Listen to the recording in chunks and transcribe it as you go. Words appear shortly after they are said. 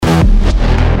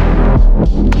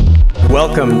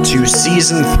Welcome to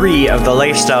Season 3 of The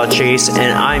Lifestyle Chase,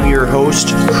 and I'm your host,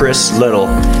 Chris Little.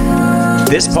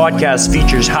 This podcast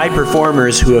features high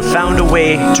performers who have found a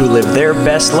way to live their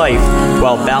best life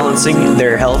while balancing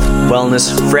their health,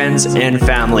 wellness, friends, and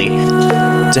family.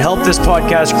 To help this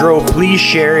podcast grow, please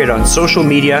share it on social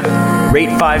media,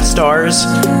 rate 5 stars,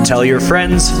 tell your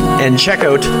friends, and check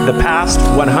out the past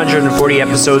 140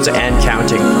 episodes and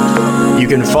counting. You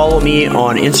can follow me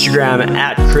on Instagram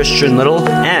at Christian Little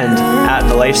and at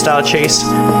The Lifestyle Chase.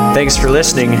 Thanks for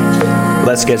listening.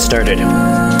 Let's get started.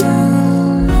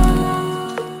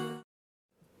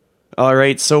 All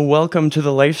right, so welcome to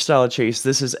The Lifestyle Chase.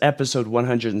 This is episode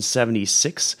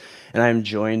 176, and I'm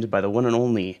joined by the one and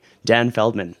only Dan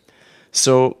Feldman.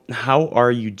 So, how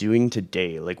are you doing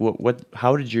today? Like,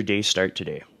 how did your day start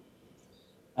today?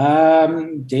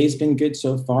 Day's been good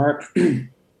so far.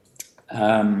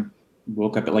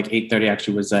 Woke up at like 8:30.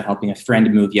 Actually, was helping a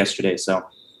friend move yesterday, so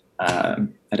had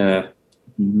a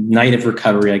night of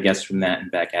recovery, I guess, from that, and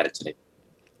back at it today.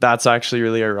 That's actually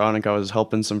really ironic. I was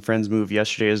helping some friends move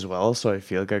yesterday as well, so I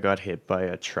feel like I got hit by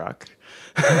a truck.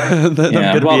 I'm going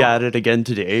to be at it again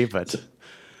today, but...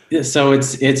 So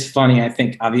it's funny. I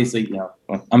think, obviously,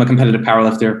 I'm a competitive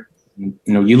powerlifter.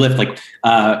 You lift, like,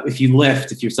 if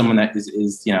you're someone that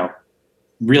is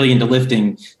really into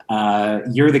lifting,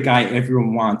 you're the guy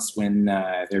everyone wants when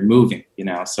they're moving,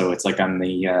 so it's like I'm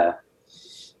the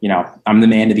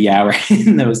man of the hour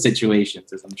in those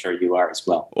situations, as I'm sure you are as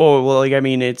well. Oh, well,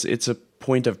 it's a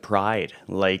point of pride.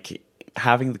 Like,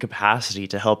 having the capacity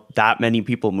to help that many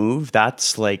people move,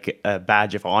 that's like a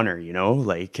badge of honor,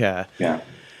 Yeah.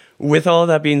 With all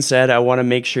that being said, I want to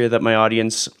make sure that my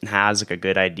audience has like a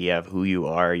good idea of who you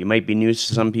are. You might be new to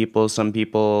some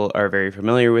people are very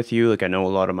familiar with you. Like, I know a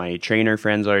lot of my trainer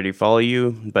friends already follow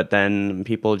you, but then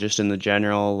people just in the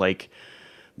general, like,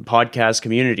 podcast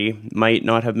community might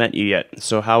not have met you yet.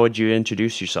 So how would you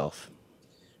introduce yourself?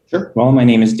 Sure. Well, my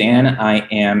name is Dan. I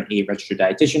am a registered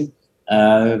dietitian.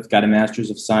 I've got a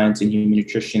master's of science in human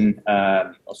nutrition,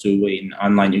 also an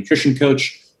online nutrition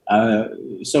coach.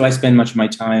 So I spend much of my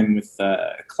time with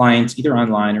clients, either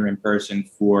online or in person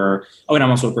and I'm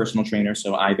also a personal trainer.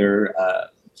 So either,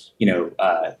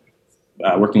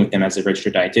 working with them as a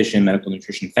registered dietitian, medical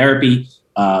nutrition therapy,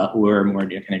 or more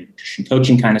kind of nutrition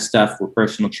coaching kind of stuff, or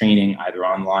personal training, either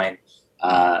online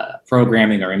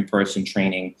programming or in-person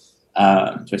training.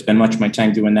 So I spend much of my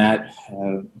time doing that.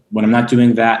 When I'm not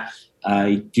doing that,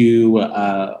 I do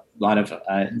a lot of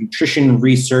nutrition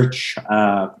research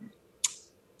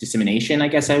dissemination, I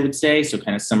guess I would say. So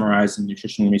kind of summarizing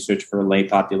nutrition research for a lay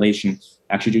population.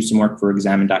 I actually do some work for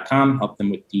examine.com, help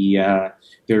them with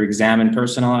their examine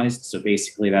personalized. So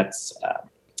basically that's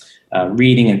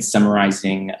reading and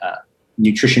summarizing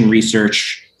nutrition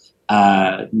research,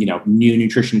 new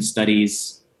nutrition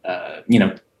studies,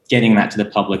 getting that to the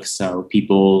public so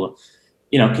people,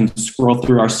 can scroll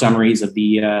through our summaries of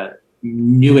the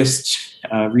newest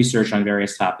research on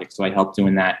various topics. So I help out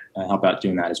doing that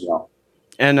as well.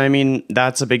 And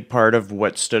that's a big part of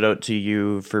what stood out to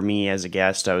you for me as a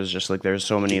guest. I was just like, there's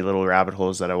so many little rabbit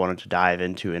holes that I wanted to dive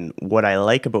into. And what I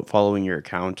like about following your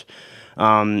account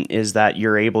is that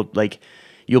you're able, like,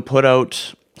 you'll put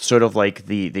out sort of like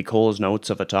the Cole's notes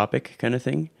of a topic kind of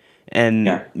thing.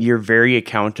 And You're very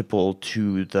accountable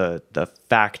to the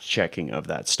fact checking of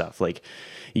that stuff. Like,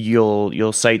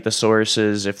 you'll cite the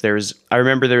sources. I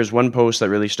remember there was one post that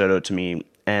really stood out to me,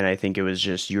 and I think it was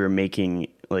just you were making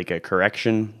like a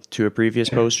correction to a previous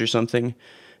post or something.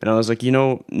 And I was like,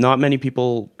 not many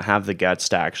people have the guts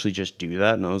to actually just do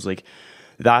that. And I was like,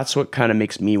 that's what kind of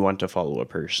makes me want to follow a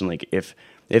person. Like, if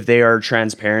they are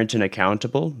transparent and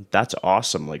accountable, that's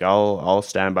awesome. Like, I'll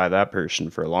stand by that person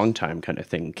for a long time, kind of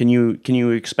thing. Can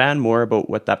you expand more about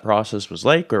what that process was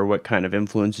like, or what kind of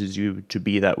influences you to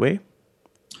be that way?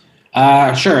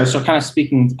 Sure. So I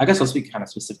guess I'll speak kind of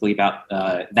specifically about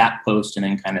that post, and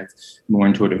then kind of more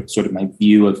into sort of my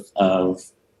view of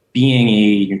being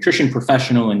a nutrition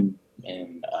professional and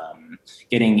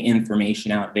getting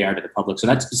information out there to the public. So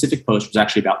that specific post was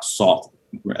actually about salt.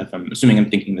 If I'm assuming I'm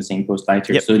thinking the same post,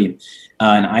 dietary sodium.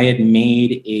 And I had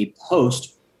made a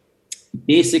post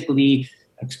basically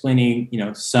explaining,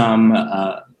 some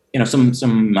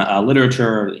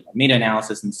literature,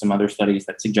 meta-analysis, and some other studies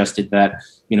that suggested that,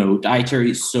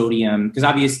 dietary sodium, because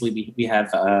obviously we have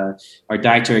our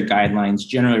dietary guidelines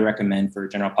generally recommend for a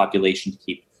general population to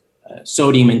keep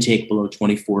sodium intake below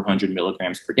 2,400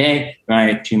 milligrams per day,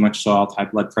 right? Too much salt, high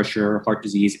blood pressure, heart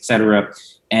disease, etc.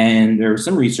 And there was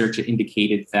some research that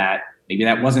indicated that maybe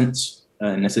that wasn't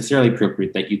necessarily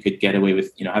appropriate, that you could get away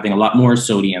with, having a lot more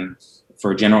sodium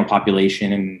for a general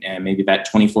population, and maybe that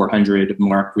 2,400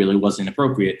 mark really wasn't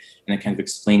appropriate, and it kind of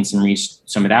explained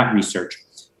some of that research.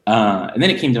 And then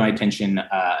it came to my attention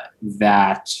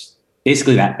that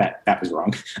basically that was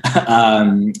wrong.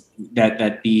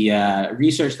 That the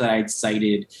research that I'd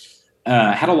cited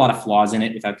had a lot of flaws in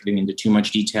it, without getting into too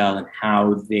much detail, and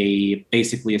how they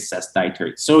basically assessed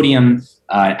dietary sodium.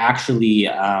 Actually,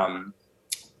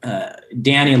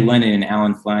 Danny Lennon and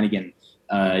Alan Flanagan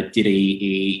did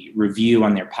a review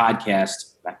on their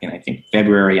podcast back in, I think,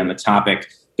 February on the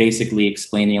topic, basically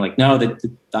explaining like, no, the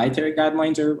dietary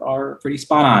guidelines are pretty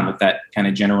spot on with that kind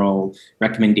of general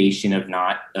recommendation of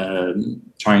not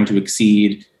trying to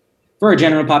exceed, for a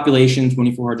general population,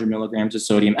 2,400 milligrams of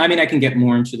sodium. I mean, I can get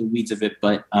more into the weeds of it,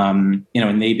 but, and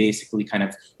they basically kind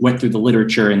of went through the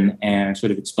literature and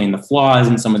sort of explained the flaws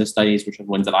in some of the studies, which are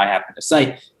the ones that I happen to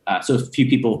cite. So a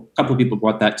couple of people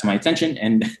brought that to my attention,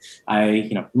 and I,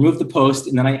 removed the post,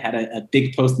 and then I had a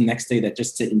big post the next day that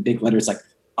just said in big letters, like,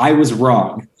 I was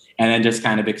wrong. And then just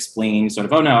kind of explained sort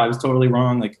of, oh no, I was totally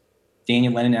wrong. Like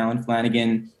Daniel Lennon, Alan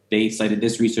Flanagan, they cited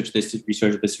this research, this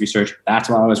research, this research. That's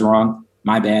why I was wrong.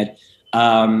 My bad.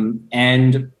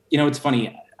 And, it's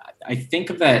funny. I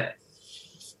think that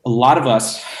a lot of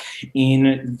us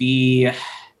in the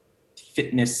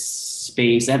fitness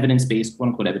space, evidence-based, quote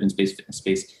unquote, evidence-based fitness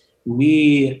space,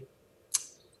 we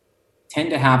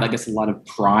tend to have, I guess, a lot of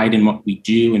pride in what we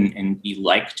do, and we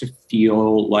like to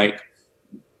feel like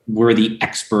we're the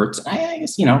experts. I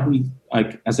guess, we,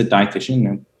 like, as a dietitian,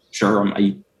 I'm sure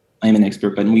I am an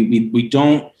expert, but we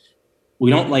don't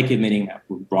like admitting that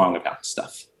we're wrong about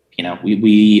stuff.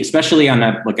 We especially on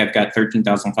that, like, I've got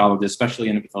 13,000 followers, especially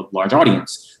in a large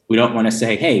audience. We don't want to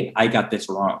say, hey, I got this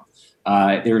wrong.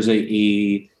 There's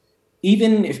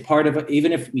even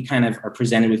if we kind of are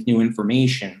presented with new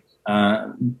information,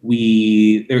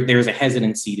 there's a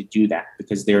hesitancy to do that,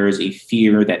 because there is a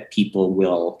fear that people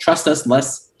will trust us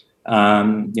less,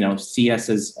 see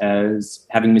us as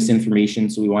having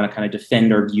misinformation. So we want to kind of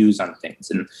defend our views on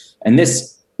things. And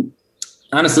this,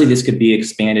 honestly, this could be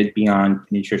expanded beyond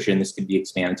nutrition. This could be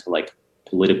expanded to like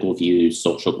political views,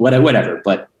 social, whatever.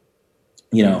 But,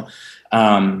 and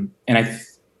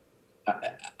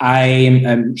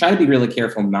I'm trying to be really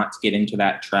careful not to get into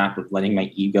that trap of letting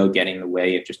my ego get in the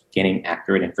way of just getting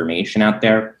accurate information out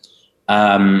there.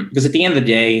 Because at the end of the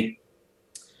day,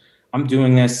 I'm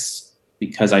doing this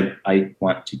because I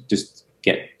want to just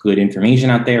get good information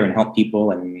out there and help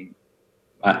people. And,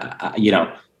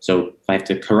 so if I have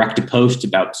to correct a post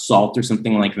about salt or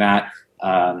something like that,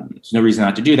 there's no reason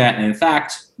not to do that. And in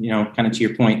fact, kind of to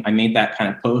your point, I made that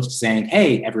kind of post saying,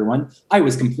 hey, everyone, I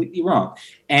was completely wrong.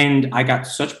 And I got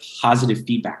such positive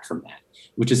feedback from that,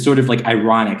 which is sort of like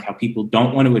ironic how people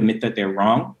don't want to admit that they're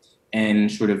wrong,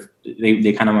 and sort of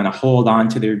they kind of want to hold on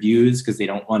to their views because they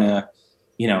don't want to,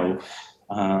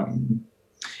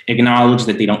 acknowledge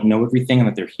that they don't know everything and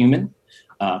that they're human.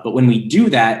 But when we do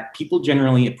that, people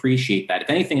generally appreciate that. If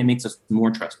anything, it makes us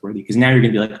more trustworthy, because now you're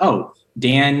going to be like, oh,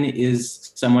 Dan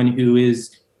is someone who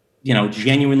is,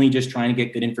 genuinely just trying to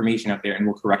get good information out there and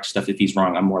will correct stuff if he's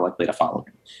wrong. I'm more likely to follow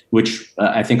him, which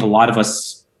I think a lot of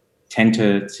us tend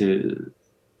to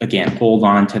again, hold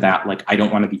on to that, like, I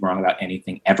don't want to be wrong about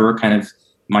anything ever kind of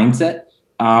mindset.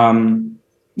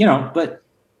 But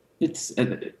it's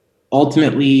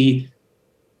ultimately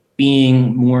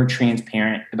being more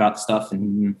transparent about stuff,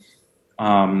 and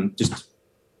just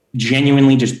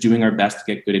genuinely just doing our best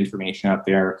to get good information out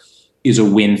there is a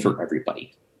win for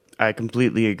everybody. I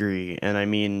completely agree. And I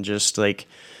mean, just like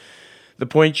the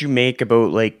point you make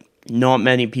about like not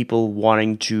many people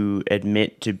wanting to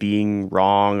admit to being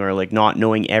wrong, or like not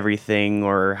knowing everything,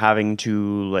 or having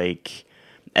to like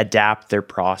adapt their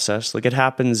process. Like it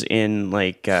happens in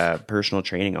like personal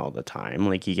training all the time.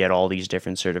 Like you get all these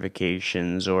different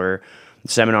certifications or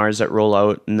seminars that roll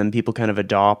out, and then people kind of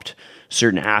adopt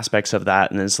certain aspects of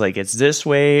that, and it's like, it's this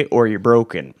way or you're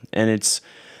broken. And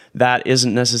that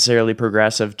isn't necessarily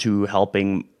progressive to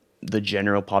helping the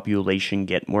general population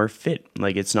get more fit.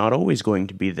 Like it's not always going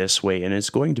to be this way, and it's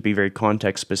going to be very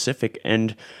context specific,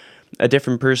 and a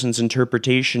different person's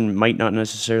interpretation might not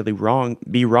necessarily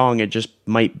be wrong. It just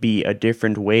might be a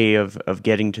different way of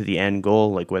getting to the end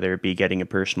goal, like whether it be getting a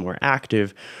person more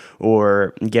active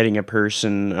or getting a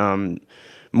person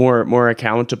more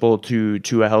accountable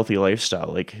to a healthy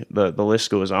lifestyle. Like the list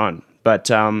goes on. But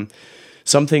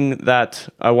something that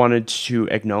I wanted to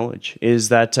acknowledge is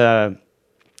that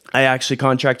I actually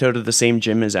contract out of the same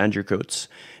gym as Andrew Coates.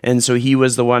 And so he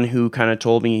was the one who kind of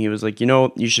told me, he was like,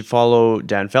 you should follow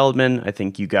Dan Feldman. I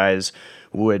think you guys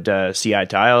would see eye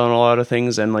to eye on a lot of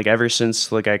things. And like ever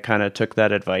since like I kind of took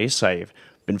that advice, I've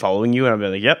been following you, and I'll be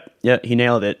like, yep, yeah, he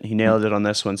nailed it. He nailed it on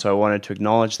this one. So I wanted to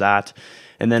acknowledge that.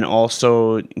 And then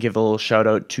also give a little shout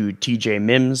out to TJ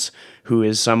Mims, who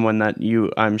is someone that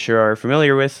you, I'm sure, are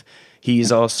familiar with.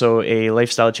 He's also a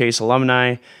Lifestyle Chase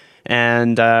alumni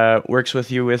and works with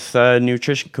you with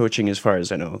nutrition coaching, as far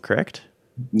as I know, correct?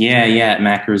 Yeah,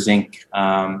 Macros Inc.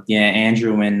 Yeah,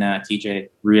 Andrew and TJ,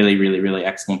 really, really, really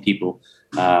excellent people.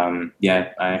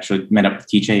 Yeah, I actually met up with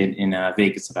TJ in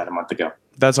Vegas about a month ago.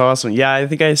 That's awesome. Yeah, I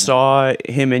think I saw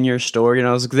him in your story and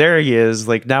I was like, there he is.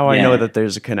 Like now I know Yeah, that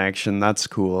there's a connection. That's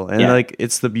cool. And yeah, like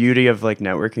it's the beauty of like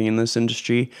networking in this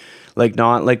industry. Like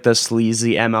not like the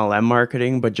sleazy MLM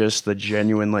marketing, but just the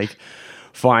genuine like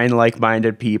find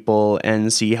like-minded people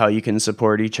and see how you can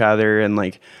support each other and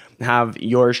like have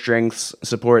your strengths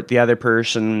support the other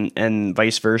person and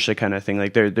vice versa kind of thing.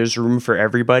 Like there's room for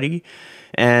everybody.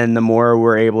 And the more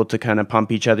we're able to kind of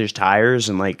pump each other's tires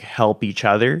and like help each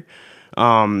other,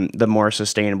 the more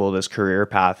sustainable this career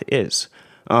path is.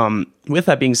 With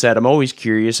that being said, I'm always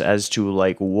curious as to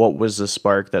like what was the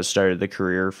spark that started the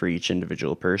career for each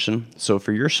individual person. So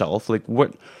for yourself, like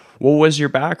what was your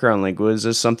background? Like was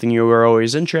this something you were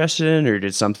always interested in, or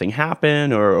did something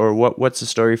happen, or what's the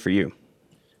story for you?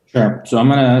 sure. So I'm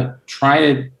gonna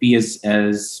try to be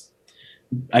as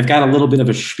I've got a little bit of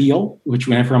a spiel, which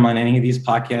whenever I'm on any of these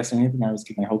podcasts or anything, I always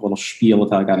give my whole little spiel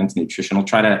of how I got into nutrition. I'll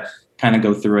try to kind of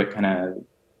go through it kind of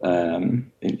in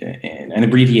an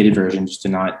abbreviated version just to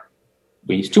not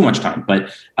waste too much time.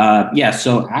 But yeah,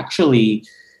 so actually,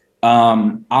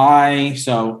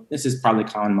 so this is probably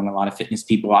common among a lot of fitness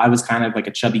people. I was kind of like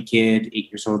a chubby kid, 8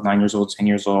 years old, 9 years old, 10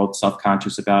 years old,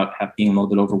 self-conscious about being a little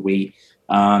bit overweight.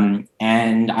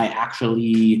 And I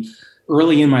actually,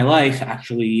 early in my life,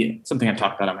 actually, something I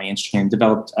talked about on my Instagram,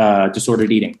 developed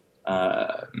disordered eating,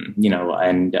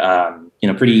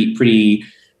 pretty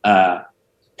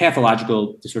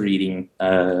pathological disordered eating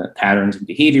patterns and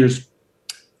behaviors,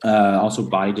 also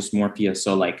body dysmorphia.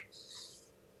 So like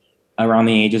around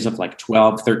the ages of like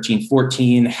 12, 13,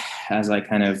 14, as I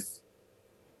kind of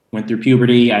went through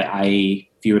puberty,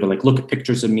 if you were to like look at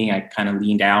pictures of me, I kind of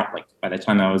leaned out. Like by the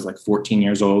time I was like 14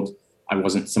 years old, I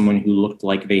wasn't someone who looked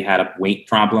like they had a weight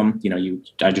problem.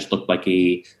 I just looked like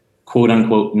a quote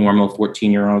unquote normal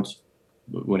 14-year-old,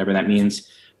 whatever that means.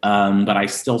 But I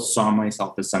still saw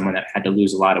myself as someone that had to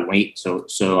lose a lot of weight.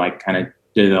 So I kind of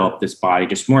developed this body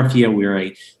dysmorphia where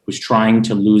I was trying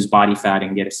to lose body fat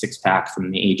and get a six pack from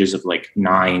the ages of like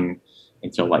 9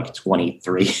 until like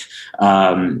 23.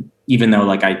 Even though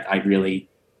like I really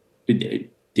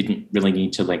didn't really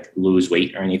need to like lose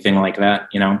weight or anything like that,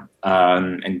 and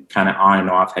kind of on and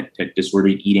off had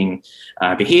disordered eating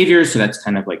behaviors. So that's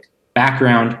kind of like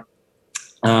background.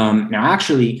 Now,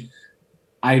 actually,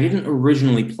 I didn't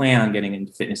originally plan on getting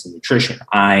into fitness and nutrition.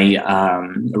 I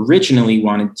originally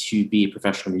wanted to be a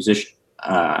professional musician.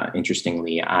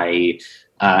 Interestingly, I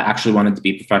actually wanted to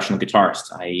be a professional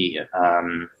guitarist. I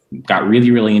got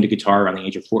really, really into guitar around the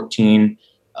age of 14.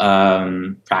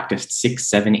 Practiced 6,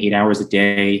 7, 8 hours a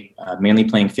day, mainly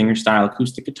playing fingerstyle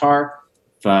acoustic guitar.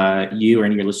 If you or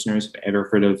any of your listeners have ever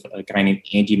heard of a guy named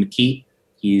Andy McKee,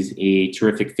 he's a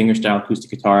terrific fingerstyle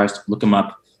acoustic guitarist. Look him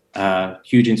up.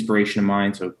 Huge inspiration of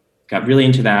mine. So got really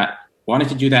into that. Wanted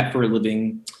to do that for a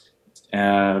living.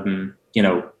 Wanted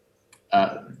to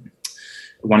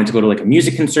go to like a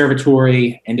music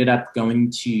conservatory. Ended up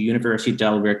going to University of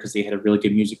Delaware because they had a really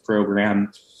good music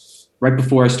program. Right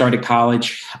before I started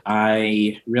college,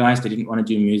 I realized I didn't want to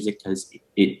do music because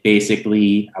it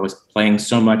basically, I was playing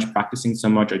so much, practicing so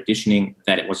much, auditioning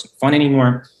that it wasn't fun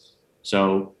anymore.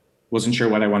 So wasn't sure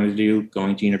what I wanted to do,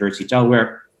 going to University of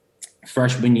Delaware.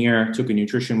 Freshman year, took a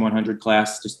Nutrition 100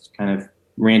 class, just kind of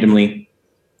randomly.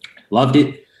 Loved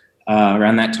it.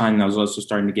 Around that time, I was also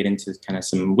starting to get into kind of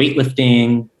some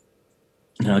weightlifting,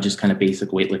 just kind of basic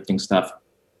weightlifting stuff.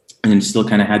 And then still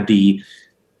kind of had the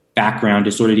background,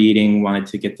 disordered eating, wanted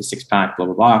to get the six pack, blah,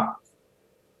 blah, blah.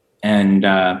 And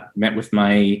met with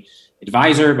my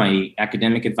advisor, my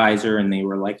academic advisor, and they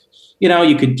were like,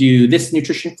 you could do this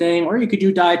nutrition thing or you could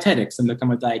do dietetics and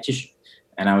become a dietitian.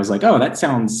 And I was like, oh, that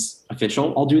sounds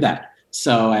official. I'll do that.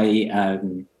 So I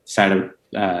decided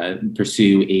to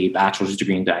pursue a bachelor's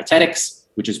degree in dietetics,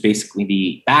 which is basically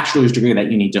the bachelor's degree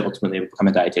that you need to ultimately become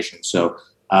a dietitian. So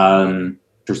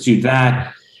pursued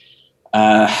that.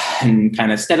 And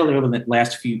kind of steadily over the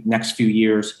next few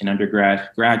years in undergrad,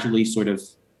 gradually sort of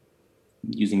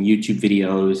using YouTube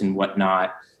videos and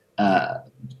whatnot,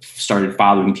 started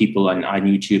following people on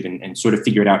YouTube and sort of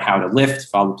figured out how to lift,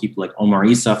 followed people like Omar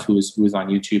Isuf, who was on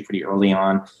YouTube pretty early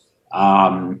on.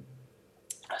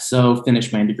 So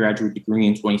finished my undergraduate degree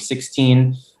in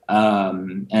 2016,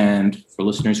 And for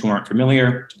listeners who aren't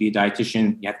familiar, to be a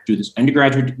dietitian, you have to do this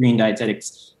undergraduate degree in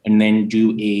dietetics and then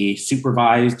do a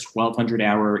supervised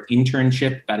 1,200-hour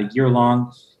internship, about a year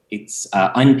long. It's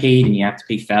unpaid, and you have to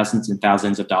pay thousands and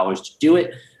thousands of dollars to do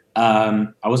it. I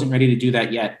wasn't ready to do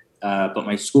that yet, but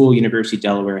my school, University of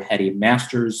Delaware, had a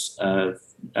master's of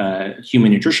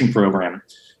human nutrition program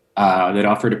that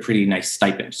offered a pretty nice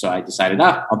stipend. So I decided,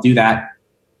 I'll do that,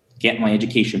 get my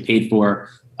education paid for.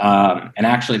 And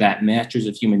actually that master's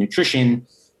of human nutrition,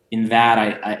 in that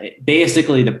I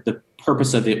basically the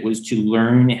purpose of it was to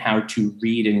learn how to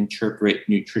read and interpret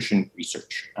nutrition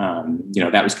research.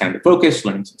 That was kind of the focus,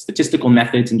 learning some statistical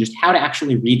methods and just how to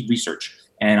actually read research.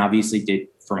 And obviously did,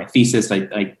 for my thesis,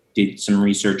 I did some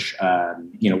research,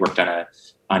 worked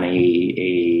on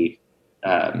a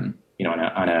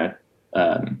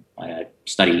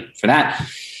study for that.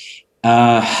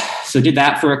 So did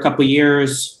that for a couple of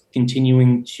years,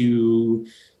 continuing to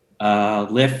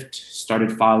lift,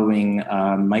 started following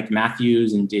Mike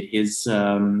Matthews and did his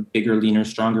bigger, leaner,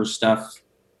 stronger stuff.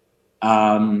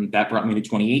 That brought me to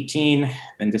 2018,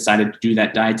 then decided to do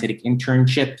that dietetic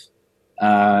internship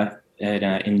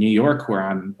in New York, where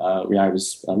I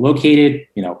was located,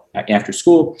 after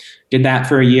school. Did that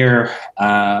for a year,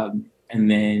 and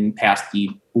then passed the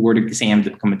board exam to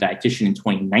become a dietitian in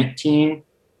 2019.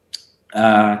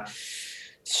 I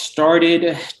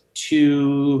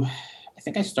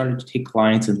think I started to take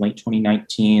clients in late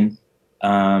 2019,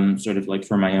 sort of like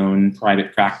for my own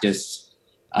private practice.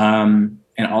 And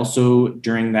also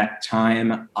during that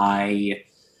time, I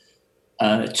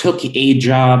took a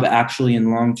job actually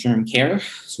in long-term care,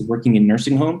 so working in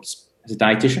nursing homes as a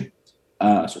dietitian.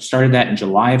 So started that in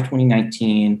July of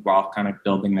 2019 while kind of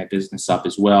building my business up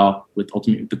as well, with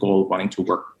ultimately the goal of wanting to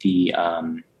work the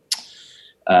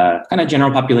kind of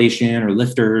general population or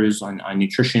lifters on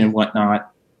nutrition and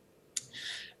whatnot.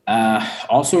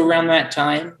 Also around that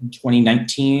time, in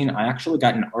 2019, I actually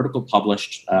got an article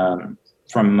published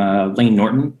from Lane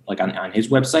Norton, like on his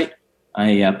website.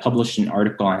 I published an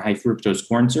article on high fructose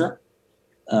corn syrup.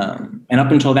 And up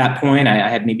until that point, I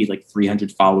had maybe like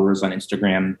 300 followers on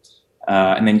Instagram.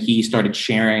 And then he started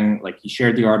sharing, he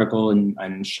shared the article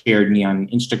and shared me on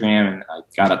Instagram, and I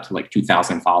got up to like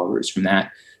 2,000 followers from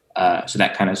that. So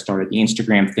that kind of started the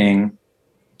Instagram thing.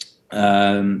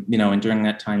 And during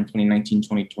that time, 2019,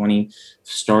 2020,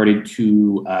 started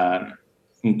to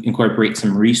incorporate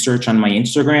some research on my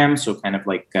Instagram. So kind of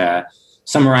like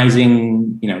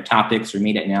summarizing, topics or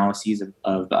meta-analyses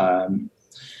of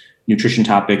nutrition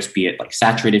topics, be it like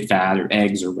saturated fat or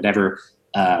eggs or whatever,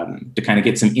 to kind of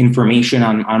get some information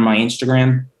on my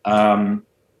Instagram.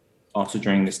 Also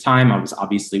during this time, I was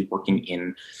obviously working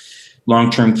in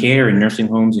long-term care in nursing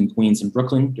homes in Queens and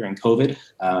Brooklyn during COVID,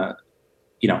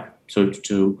 so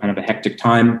to kind of a hectic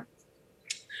time.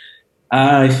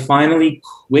 I finally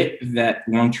quit that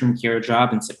long-term care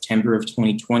job in September of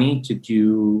 2020 to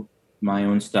do my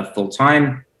own stuff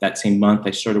full-time. That same month,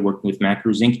 I started working with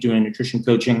Macros Inc. doing nutrition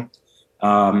coaching.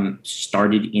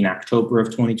 Started in October of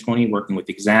 2020 working with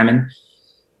Examine.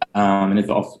 And I've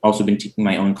also been taking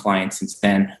my own clients since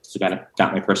then. So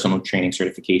got my personal training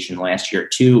certification last year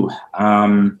too.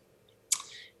 And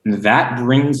that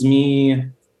brings me,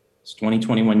 it's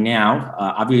 2021 now.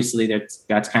 Obviously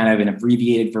that's kind of an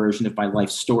abbreviated version of my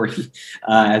life story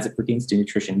as it pertains to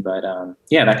nutrition. But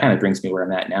that kind of brings me where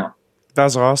I'm at now.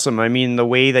 That's awesome. I mean, the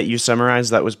way that you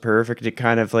summarized that was perfect. It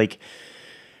kind of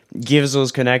gives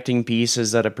those connecting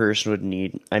pieces that a person would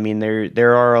need. I mean,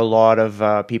 there are a lot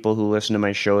of people who listen to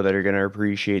my show that are going to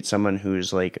appreciate someone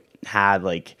who's had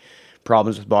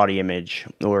problems with body image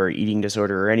or eating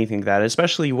disorder or anything like that,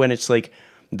 especially when it's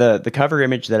the cover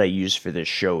image that I use for this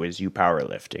show is you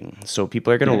powerlifting. So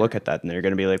people are going to look at that and they're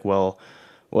going to be like, well,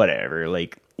 whatever,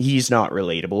 he's not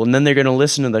relatable. And then they're going to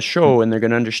listen to the show and they're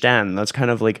going to understand. That's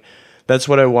kind of that's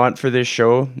what I want for this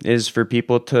show, is for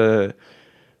people to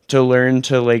learn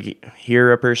to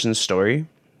hear a person's story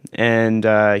and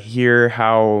hear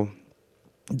how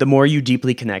the more you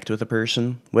deeply connect with a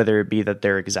person, whether it be that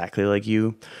they're exactly like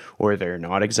you or they're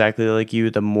not exactly like you,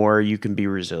 the more you can be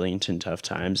resilient in tough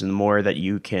times and the more that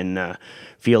you can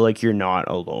feel like you're not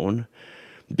alone.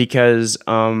 Because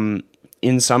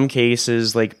in some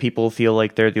cases, people feel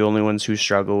like they're the only ones who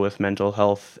struggle with mental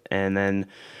health, and then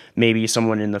maybe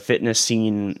someone in the fitness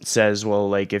scene says,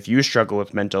 well, if you struggle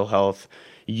with mental health,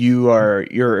 you're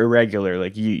irregular,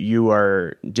 you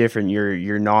are different,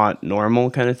 you're not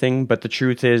normal, kind of thing. But the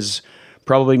truth is,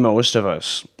 probably most of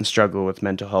us struggle with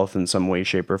mental health in some way,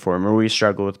 shape, or form, or we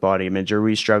struggle with body image, or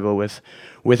we struggle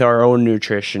with our own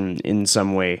nutrition in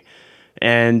some way.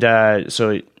 And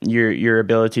so your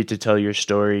ability to tell your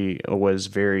story was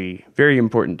very, very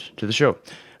important to the show.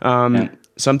 Yeah.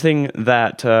 Something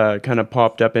that kind of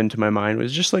popped up into my mind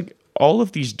was just like all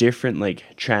of these different like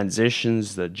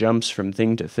transitions, the jumps from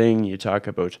thing to thing. You talk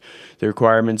about the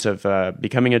requirements of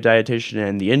becoming a dietitian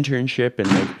and the internship, and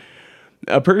like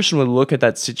a person would look at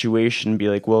that situation and be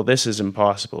like, well, this is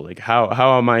impossible. Like,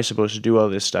 how am I supposed to do all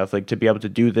this stuff? Like, to be able to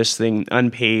do this thing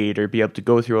unpaid, or be able to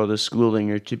go through all this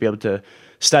schooling, or to be able to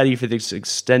study for this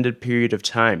extended period of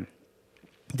time.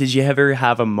 Did you ever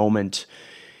have a moment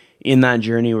in that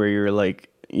journey where you're like,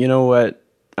 you know what?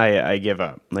 I give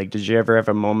up. Like, did you ever have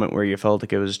a moment where you felt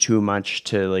like it was too much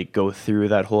to like go through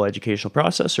that whole educational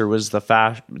process, or was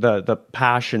the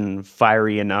passion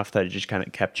fiery enough that it just kind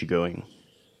of kept you going?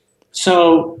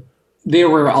 So there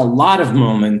were a lot of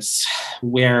moments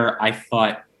where I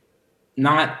thought,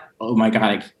 not, oh my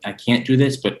God, I can't do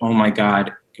this, but oh my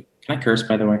God, can I curse,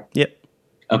 by the way? Yep.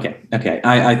 Okay. Okay.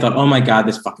 I thought, oh my God,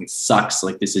 this fucking sucks.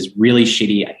 Like, this is really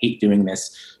shitty. I hate doing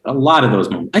this. But a lot of those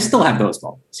moments, I still have those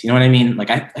moments. You know what I mean? Like,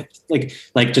 I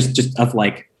like just of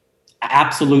like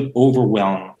absolute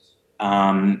overwhelm,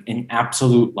 and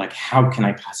absolute, like, how can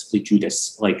I possibly do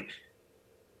this? Like,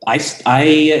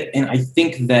 and I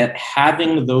think that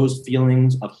having those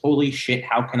feelings of holy shit,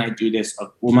 how can I do this?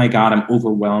 Of, oh my God, I'm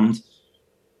overwhelmed.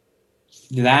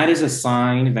 That is a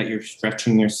sign that you're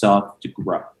stretching yourself to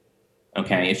grow.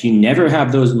 Okay. If you never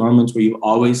have those moments where you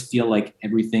always feel like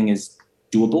everything is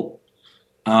doable,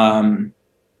 um,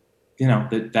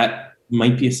 that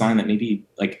might be a sign that maybe,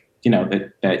 like,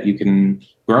 that you can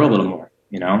grow a little more,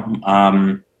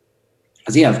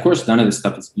 because yeah, of course, none of this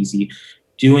stuff is easy.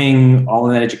 Doing all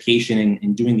of that education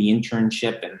and doing the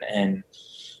internship and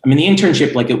I mean, the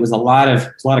internship, like, it was a lot of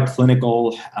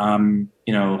clinical,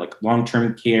 like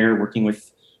long-term care, working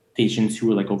with patients who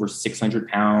were like over 600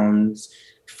 pounds,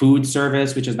 food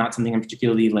service, which is not something I'm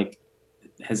particularly like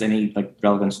has any like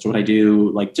relevance to what I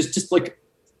do. Like, just like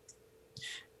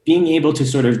being able to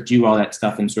sort of do all that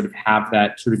stuff and sort of have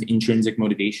that sort of intrinsic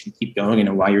motivation to keep going and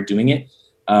know why you're doing it,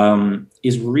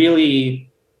 is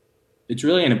really, it's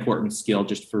really an important skill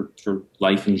just for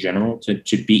life in general,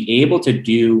 to be able to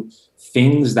do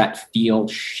things that feel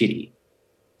shitty,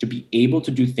 to be able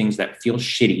to do things that feel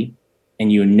shitty,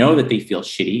 and you know that they feel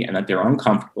shitty and that they're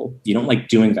uncomfortable. You don't like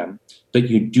doing them, but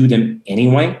you do them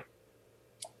anyway.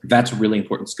 That's a really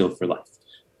important skill for life.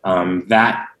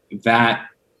 That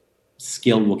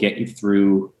skill will get you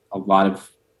through a lot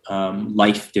of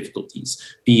life difficulties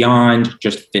beyond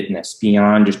just fitness,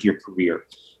 beyond just your career.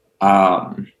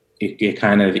 It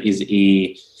kind of is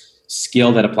a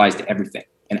skill that applies to everything.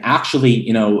 And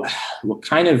actually, what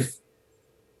kind of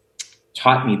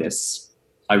taught me this,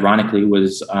 ironically,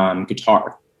 was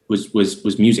guitar,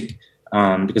 was music.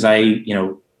 Because I,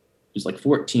 was like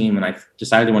 14 when I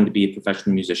decided I wanted to be a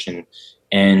professional musician.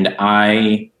 And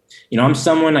I'm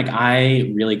someone, like,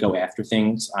 I really go after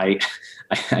things.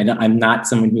 I'm not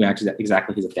someone who actually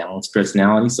exactly has a balanced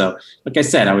personality. So, like I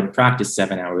said, I would practice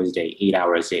 7 hours a day, 8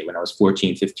 hours a day when I was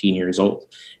 14, 15 years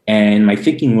old. And my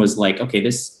thinking was like, okay,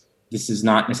 this is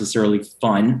not necessarily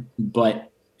fun,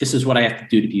 but this is what I have to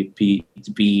do to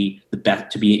be the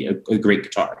best, to be a great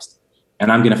guitarist.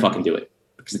 And I'm going to fucking do it,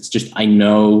 because it's just, I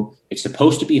know it's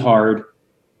supposed to be hard,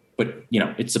 but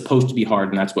it's supposed to be hard.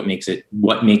 And that's what makes it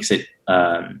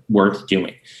worth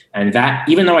doing. And that,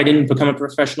 even though I didn't become a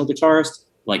professional guitarist,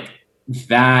 like,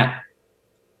 that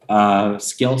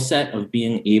skill set of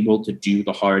being able to do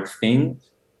the hard thing,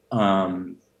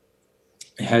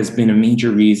 has been a major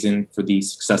reason for the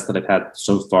success that I've had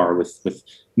so far with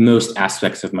most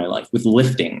aspects of my life. With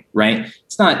lifting, right?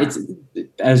 It's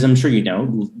as I'm sure you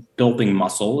know, building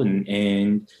muscle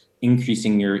and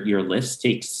increasing your lifts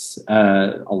takes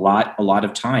a lot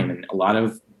of time and a lot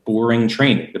of boring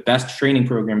training. The best training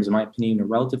programs, in my opinion, are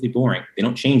relatively boring. They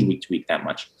don't change week to week that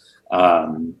much.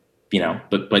 But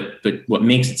what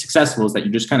makes it successful is that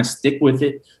you just kind of stick with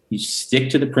it. You stick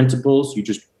to the principles. You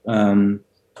just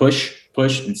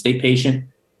push and stay patient,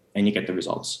 and you get the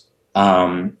results.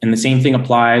 And the same thing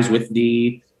applies with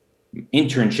the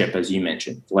internship, as you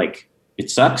mentioned. Like, it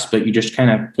sucks, but you just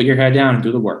kind of put your head down and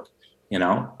do the work.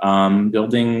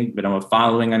 Building, a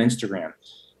following on Instagram.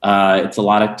 It's a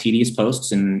lot of tedious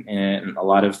posts and a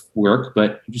lot of work,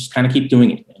 but you just kind of keep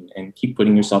doing it and keep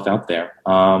putting yourself out there.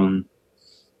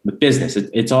 With business,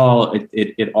 it all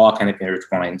kind of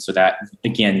intertwines. So that,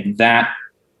 again, that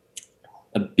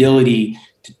ability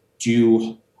to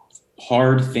do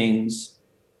hard things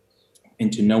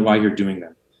and to know why you're doing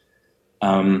them,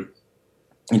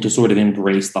 and to sort of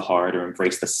embrace the hard, or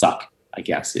embrace the suck, I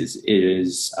guess,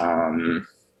 is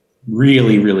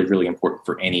really, really, really important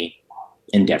for any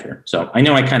endeavor. So I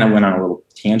know I kind of went on a little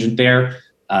tangent there.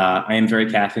 I am very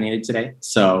caffeinated today,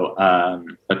 so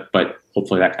but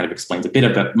hopefully that kind of explains a bit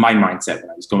of my mindset when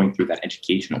I was going through that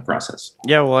educational process.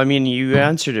 Yeah, well, I mean, you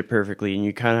answered it perfectly, and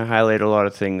you kind of highlight a lot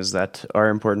of things that are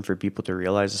important for people to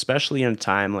realize, especially in a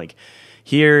time like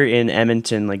here in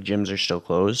Edmonton, like gyms are still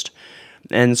closed.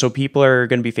 And so people are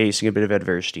going to be facing a bit of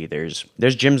adversity. There's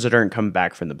gyms that aren't coming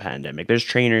back from the pandemic. There's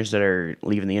trainers that are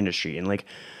leaving the industry. And like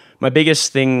my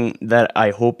biggest thing that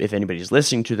I hope if anybody's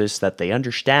listening to this that they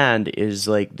understand is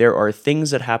like there are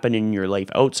things that happen in your life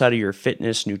outside of your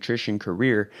fitness, nutrition,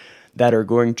 career that are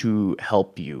going to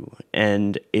help you.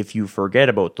 And if you forget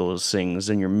about those things,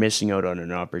 then you're missing out on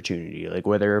an opportunity. Like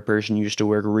whether a person used to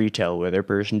work retail, whether a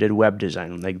person did web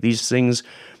design, like these things,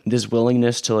 this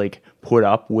willingness to like put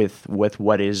up with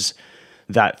what is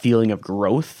that feeling of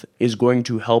growth is going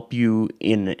to help you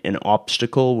in an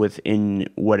obstacle within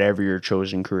whatever your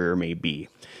chosen career may be.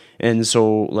 And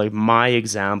so, like, my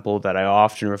example that I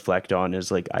often reflect on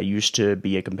is like, I used to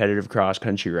be a competitive cross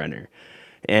country runner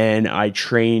and I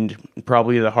trained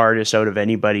probably the hardest out of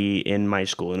anybody in my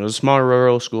school. And it was a small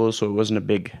rural school, so it wasn't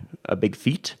a big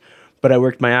feat. But I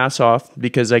worked my ass off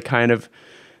because I kind of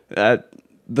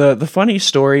the funny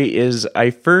story is I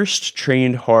first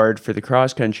trained hard for the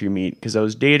cross country meet because I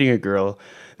was dating a girl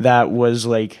that was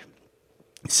like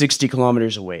 60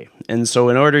 kilometers away. And so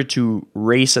in order to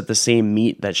race at the same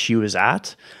meet that she was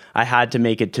at, I had to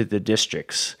make it to the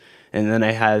districts. And then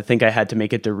I think I had to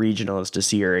make it to regionals to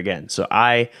see her again. So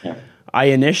I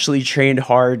initially trained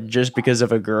hard just because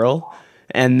of a girl.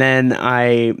 And then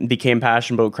I became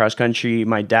passionate about cross country.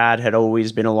 My dad had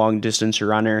always been a long distance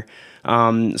runner.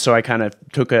 So I kind of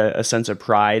took a sense of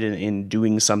pride in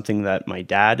doing something that my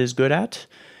dad is good at.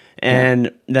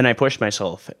 And then I pushed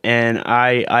myself and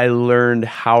I learned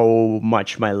how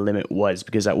much my limit was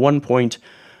because at one point,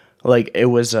 like it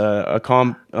was a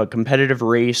competitive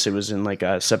race. It was in like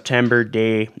a September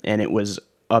day and it was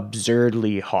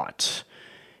absurdly hot.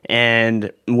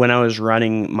 And when I was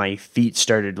running, my feet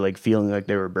started like feeling like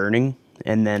they were burning.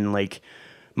 And then like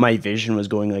my vision was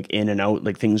going like in and out,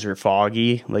 like things were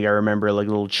foggy. Like I remember like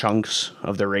little chunks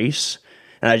of the race.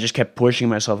 And I just kept pushing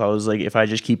myself. I was like, if I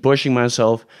just keep pushing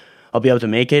myself, I'll be able to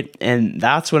make it. And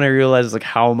that's when I realized like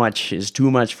how much is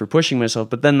too much for pushing myself.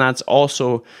 But then that's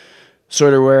also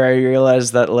sort of where I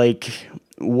realized that like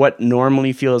what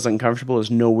normally feels uncomfortable is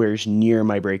nowhere near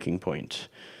my breaking point.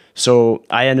 So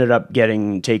I ended up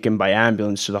getting taken by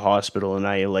ambulance to the hospital and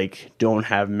I like don't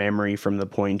have memory from the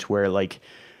point where like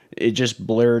it just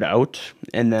blurred out.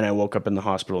 And then I woke up in the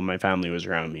hospital and my family was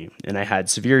around me and I had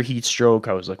severe heat stroke.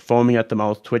 I was like foaming at the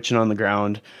mouth, twitching on the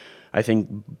ground. I think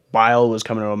bile was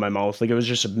coming out of my mouth. Like it was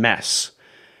just a mess.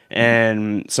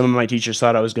 And some of my teachers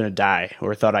thought I was going to die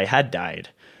or thought I had died.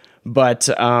 But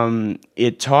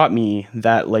it taught me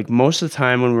that like most of the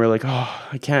time when we're like, oh,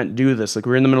 I can't do this. Like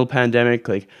we're in the middle of pandemic.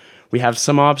 Like we have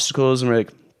some obstacles and we're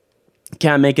like,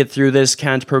 can't make it through this,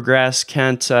 can't progress,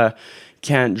 can't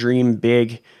dream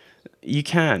big. You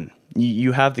can.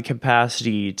 You have the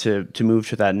capacity to move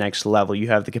to that next level. You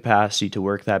have the capacity to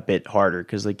work that bit harder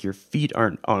because like your feet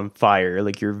aren't on fire.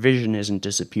 Like your vision isn't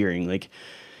disappearing. Like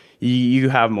you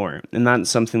have more. And that's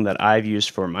something that I've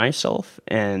used for myself.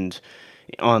 And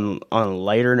on a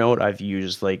lighter note, I've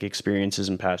used like experiences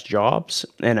in past jobs.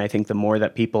 And I think the more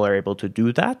that people are able to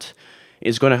do that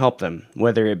is going to help them,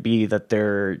 whether it be that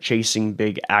they're chasing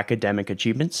big academic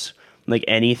achievements, like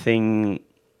anything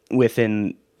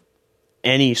within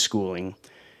any schooling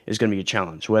is going to be a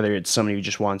challenge, whether it's somebody who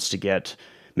just wants to get,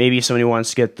 maybe somebody wants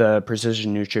to get the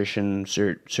precision nutrition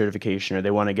certification or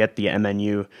they want to get the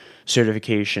MNU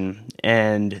certification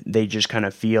and they just kind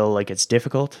of feel like it's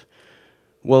difficult.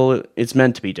 Well, it's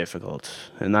meant to be difficult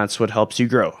and that's what helps you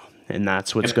grow and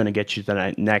that's what's going to get you to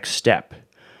that next step.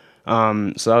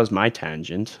 So that was my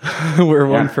tangent. We're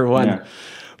one for one. Yeah,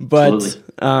 But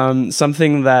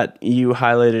something that you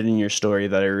highlighted in your story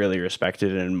that I really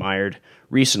respected and admired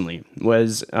recently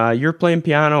was you were playing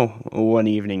piano one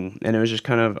evening, and it was just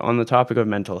kind of on the topic of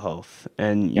mental health.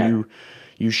 And you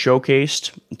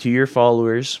showcased to your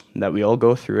followers that we all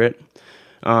go through it.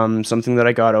 Something that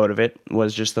I got out of it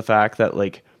was just the fact that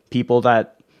like people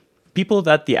that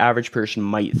the average person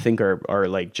might think are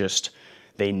like just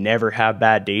they never have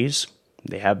bad days.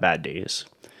 They have bad days.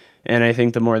 And I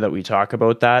think the more that we talk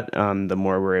about that, the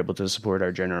more we're able to support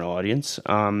our general audience.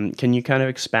 Can you kind of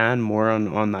expand more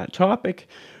on that topic,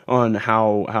 on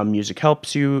how music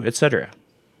helps you, etc.?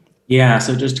 Yeah,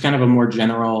 so just kind of a more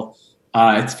general.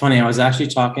 It's funny. I was actually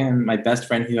talking to my best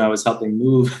friend who I was helping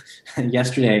move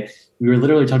yesterday. We were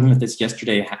literally talking about this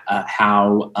yesterday.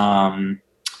 How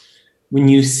when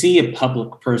you see a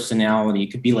public personality,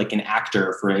 it could be like an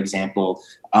actor, for example,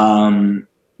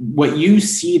 what you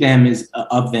see them is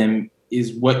of them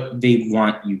is what they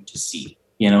want you to see.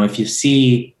 You know, if you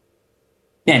see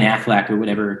Ben Affleck or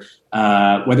whatever,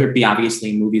 whether it be obviously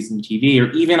in movies and TV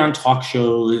or even on talk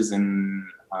shows and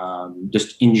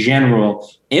just in general,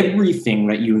 everything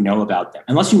that you know about them,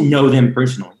 unless you know them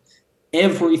personally,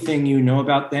 everything you know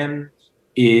about them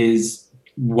is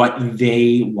what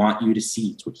they want you to see.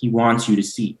 It's what he wants you to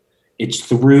see. It's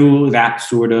through that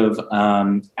sort of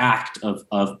act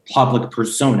of public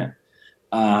persona.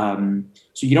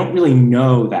 So you don't really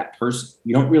know that person.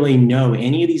 You don't really know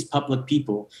any of these public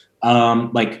people.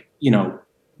 Like, you know,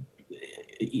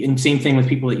 and same thing with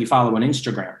people that you follow on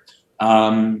Instagram.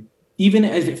 Even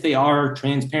as if they are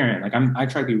transparent, like I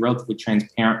try to be relatively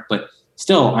transparent, but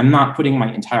still, I'm not putting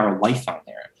my entire life out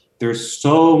there. There's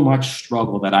so much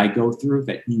struggle that I go through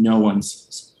that no one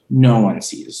sees. No one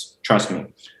sees. Trust me.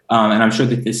 And I'm sure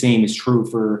that the same is true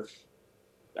for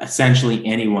essentially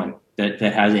anyone that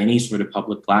has any sort of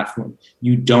public platform.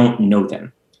 You don't know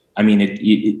them. I mean,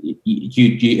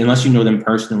 you unless you know them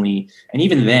personally, and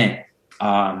even then,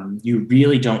 you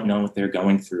really don't know what they're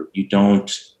going through. You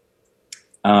don't.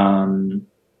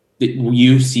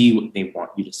 You see what they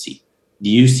want you to see.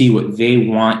 You see what they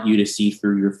want you to see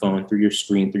through your phone, through your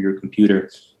screen, through your computer,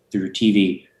 through your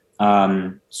TV.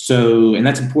 And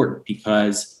that's important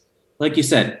because, like you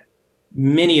said,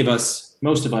 many of us,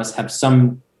 most of us have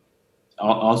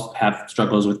also have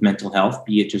struggles with mental health,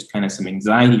 be it just kind of some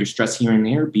anxiety or stress here and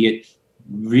there, be it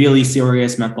really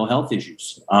serious mental health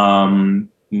issues,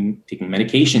 taking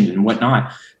medications and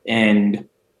whatnot. And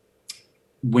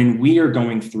when we are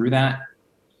going through that,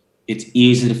 it's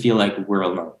easy to feel like we're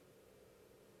alone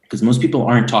because most people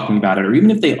aren't talking about it, or even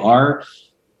if they are,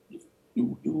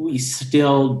 we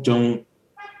still don't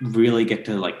really get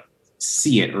to like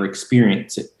see it or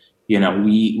experience it. You know,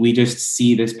 we just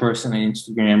see this person on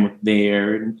Instagram with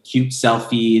their cute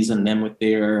selfies and then with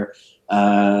their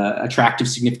attractive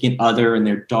significant other and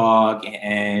their dog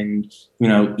and,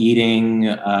 eating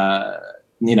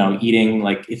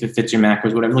like if it fits your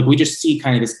macros, whatever. Like we just see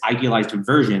kind of this idealized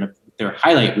version of their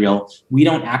highlight reel. We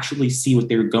don't actually see what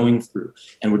they're going through.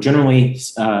 And we're generally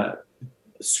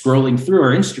scrolling through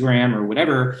our Instagram or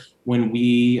whatever when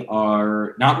we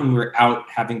are not when we're out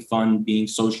having fun, being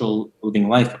social, living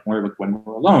life, but more like when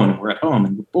we're alone and we're at home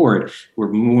and we're bored,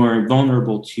 we're more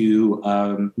vulnerable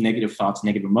to negative thoughts,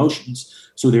 negative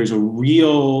emotions. So there's a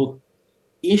real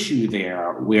issue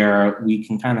there where we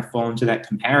can kind of fall into that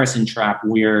comparison trap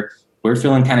where we're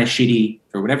feeling kind of shitty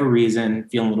for whatever reason,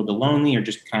 feeling a little bit lonely or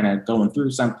just kind of going through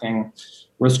something.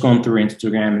 We're scrolling through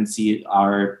Instagram and see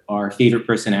our favorite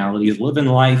personalities living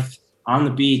life on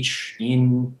the beach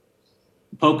in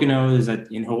Poconos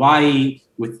in Hawaii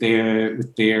with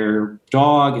their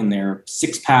dog and their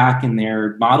six-pack and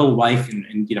their model wife.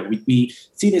 And we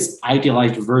see this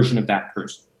idealized version of that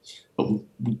person. But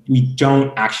we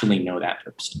don't actually know that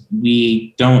person.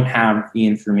 We don't have the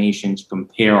information to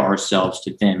compare ourselves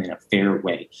to them in a fair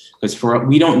way. Because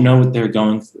we don't know what they're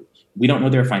going through. We don't know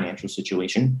their financial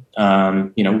situation.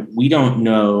 We don't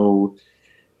know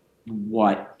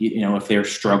what, if they're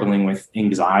struggling with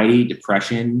anxiety,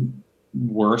 depression,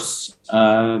 worse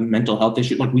mental health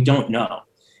issues. Like we don't know.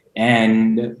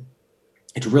 And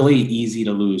it's really easy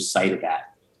to lose sight of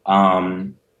that.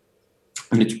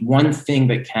 And it's one thing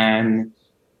that can,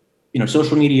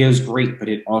 social media is great, but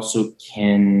it also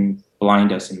can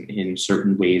blind us in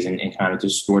certain ways and kind of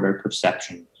distort our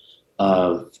perception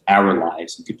of our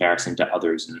lives in comparison to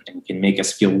others and can make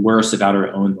us feel worse about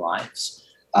our own lives,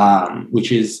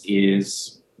 which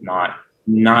is not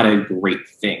a great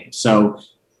thing. So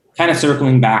kind of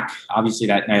circling back, obviously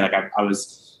that night, like I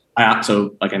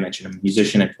also, like I mentioned, I'm a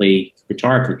musician. I play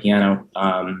guitar, I play piano,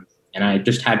 and I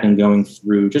just had been going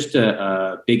through just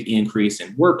a big increase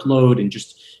in workload and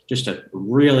just a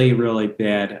really, really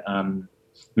bad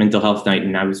mental health night.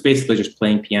 And I was basically just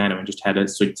playing piano and just had to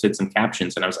sit some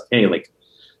captions. And I was like, hey, like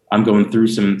I'm going through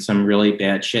some really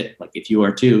bad shit. Like if you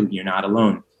are too, you're not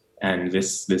alone. And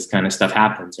this kind of stuff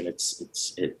happens, and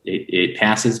it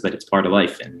passes, but it's part of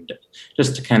life. And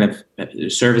just to kind of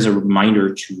serve as a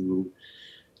reminder to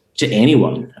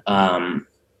anyone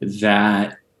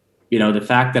that. The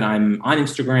fact that I'm on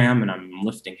Instagram and I'm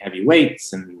lifting heavy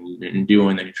weights and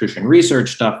doing the nutrition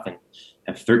research stuff and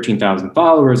have 13,000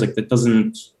 followers, like that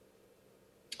doesn't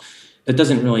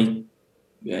really,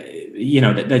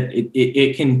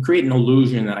 it can create an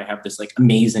illusion that I have this like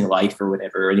amazing life or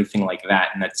whatever or anything like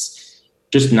that. And that's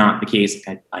just not the case.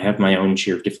 I have my own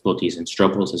share of difficulties and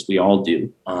struggles as we all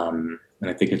do. And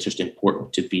I think it's just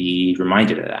important to be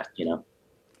reminded of that,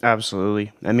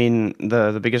 Absolutely. I mean,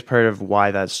 the biggest part of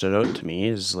why that stood out to me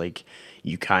is like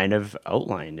you kind of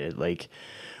outlined it. Like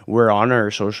we're on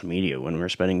our social media when we're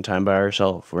spending time by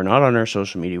ourselves. We're not on our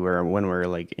social media where when we're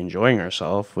like enjoying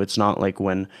ourselves. It's not like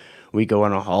when we go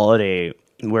on a holiday,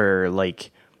 we're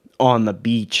like on the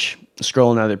beach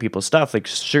scrolling other people's stuff. Like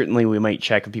certainly we might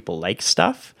check if people like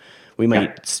stuff. We Yeah.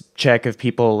 might check if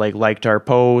people like liked our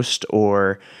post,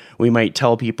 or we might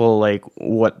tell people like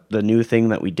what the new thing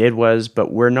that we did was,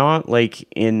 but we're not like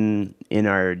in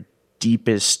our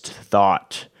deepest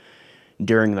thought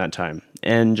during that time.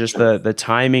 And just Sure. the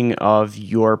timing of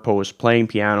your post playing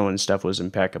piano and stuff was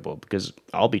impeccable, because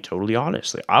I'll be totally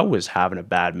honest, like I was having a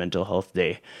bad mental health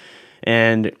day.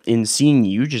 And in seeing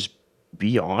you just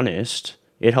be honest,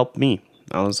 it helped me.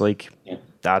 I was like, Yeah.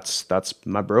 that's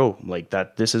my bro. Like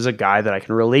that this is a guy that I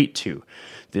can relate to.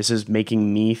 This is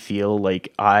making me feel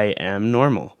like I am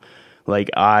normal. Like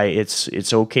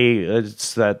it's okay.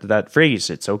 It's that phrase.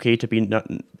 It's okay to be not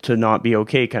to not be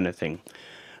okay kind of thing.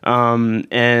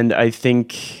 And I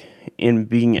think in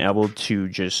being able to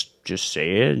just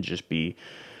say it and just be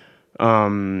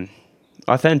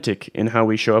authentic in how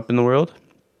we show up in the world.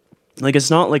 Like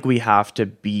it's not like we have to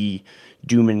be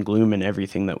doom and gloom in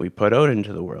everything that we put out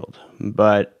into the world.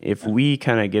 But if we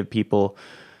kind of give people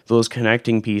those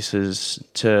connecting pieces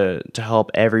to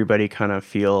help everybody kind of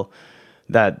feel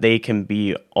that they can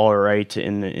be all right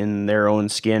in their own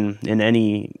skin in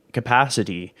any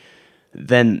capacity,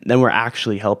 then we're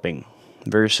actually helping.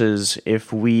 Versus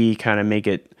if we kind of make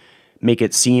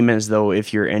it seem as though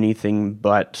if you're anything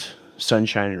but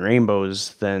sunshine and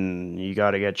rainbows, then you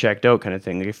got to get checked out kind of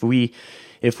thing. Like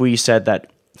if we said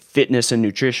that fitness and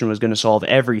nutrition was going to solve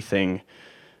everything,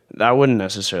 that wouldn't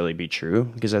necessarily be true,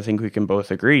 because I think we can both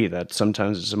agree that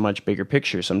sometimes it's a much bigger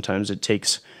picture. Sometimes it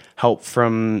takes help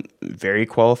from very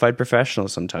qualified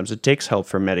professionals. Sometimes it takes help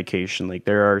from medication. Like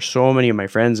there are so many of my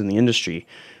friends in the industry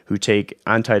who take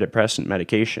antidepressant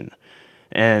medication,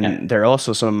 Yeah. and they're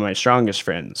also some of my strongest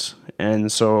friends. And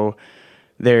so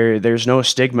there's no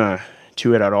stigma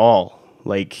to it at all.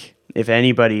 Like if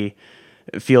anybody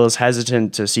feels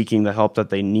hesitant to seeking the help that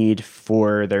they need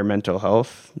for their mental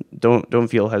health, don't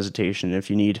feel hesitation. If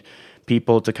you need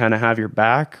people to kind of have your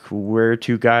back, we're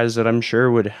two guys that I'm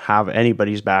sure would have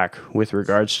anybody's back with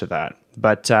regards to that.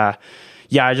 But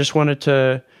yeah, I just wanted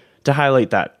to highlight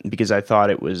that because I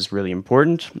thought it was really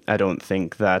important. I don't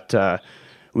think that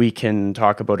we can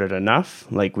talk about it enough.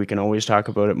 Like we can always talk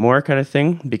about it more, kind of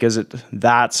thing, because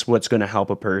that's what's going to help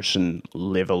a person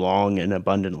live a long and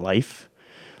abundant life.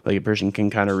 Like a person can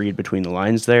kind of read between the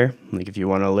lines there. Like if you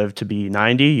want to live to be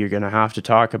 90, you're going to have to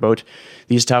talk about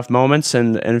these tough moments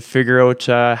and figure out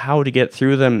how to get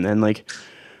through them, and like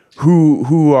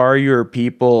who are your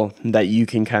people that you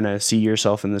can kind of see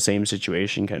yourself in the same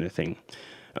situation kind of thing.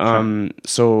 Sure.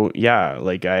 So yeah,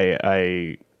 like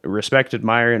I respect,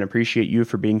 admire, and appreciate you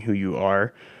for being who you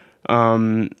are.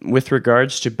 With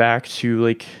regards to back to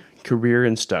like career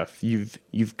and stuff,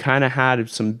 you've kind of had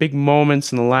some big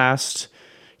moments in the last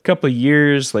couple of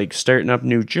years, like starting up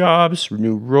new jobs,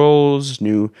 new roles,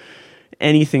 new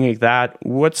anything like that.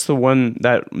 What's the one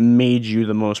that made you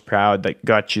the most proud, that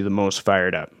got you the most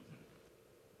fired up?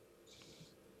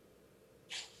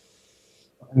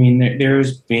 I mean,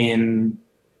 there's been,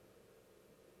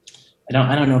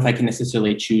 I don't know if I can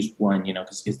necessarily choose one,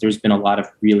 because there's been a lot of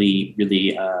really,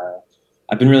 really,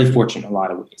 I've been really fortunate in a lot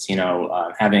of ways,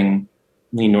 having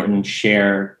Lee Norton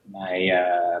share my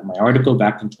article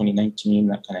back in 2019,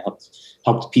 that kind of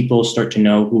helped people start to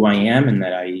know who I am and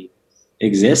that I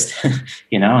exist,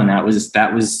 and that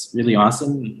was really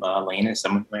awesome. Lane is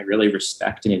someone who I really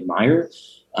respect and admire.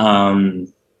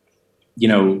 Um, you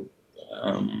know,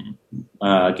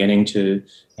 Getting to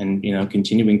and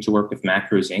continuing to work with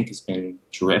Macros Inc. has been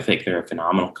terrific. They're a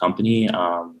phenomenal company.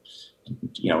 A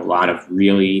lot of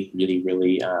really, really,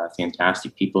 really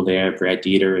fantastic people there. Brad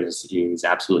Dieter is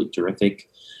absolutely terrific.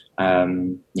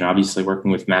 Obviously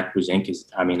working with Macros Inc.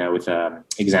 With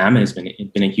Examine has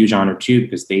been a huge honor too,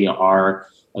 because they are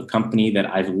a company that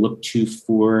I've looked to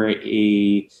for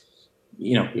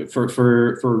for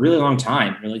a really long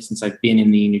time, really since I've been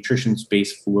in the nutrition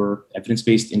space for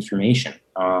evidence-based information.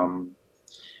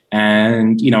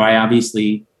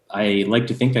 I like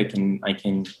to think I can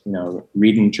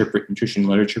read and interpret nutrition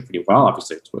literature pretty well.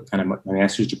 Obviously, it's what kind of my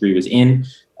master's degree was in,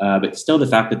 but still the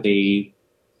fact that they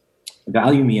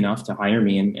value me enough to hire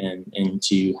me and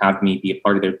to have me be a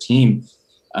part of their team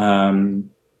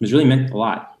was really meant a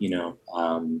lot.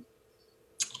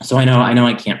 So I know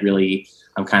I can't really.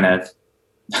 I'm kind of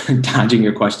dodging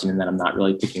your question and that I'm not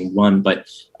really picking one, but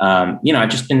I've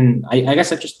just been. I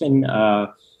guess I've just been.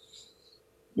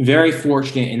 very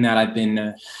fortunate in that I've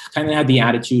been kind of had the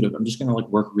attitude of I'm just going to like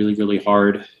work really, really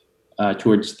hard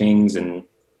towards things, and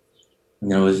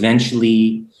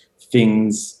eventually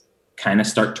things kind of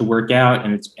start to work out.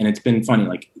 And it's been funny.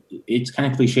 Like it's kind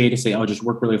of cliche to say, oh, just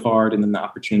work really hard and then the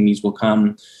opportunities will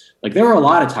come. Like there were a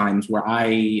lot of times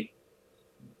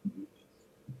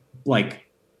like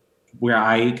where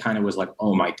I kind of was like,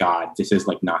 oh my God, this is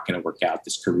like not going to work out.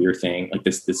 This career thing, like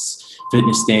this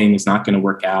fitness thing is not going to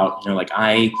work out. Like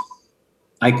I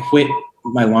quit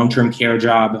my long-term care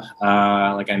job,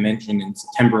 like I mentioned in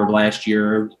September of last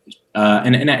year.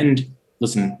 And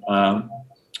listen,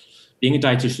 being a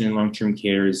dietitian in long-term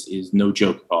care is no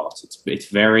joke at all. It's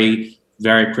very,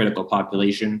 very critical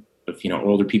population of,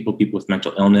 older people with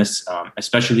mental illness,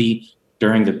 especially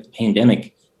during the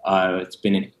pandemic. It's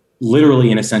been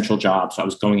literally an essential job. So I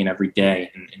was going in every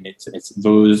day, and it's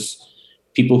those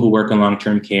people who work in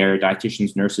long-term care,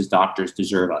 dietitians, nurses, doctors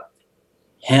deserve a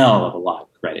hell of a lot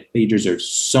of credit. They deserve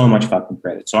so much fucking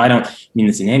credit. So I don't mean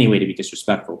this in any way to be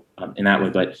disrespectful in that way,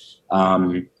 but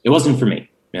it wasn't for me.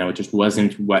 It just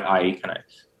wasn't what I kind of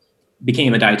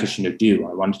became a dietitian to do.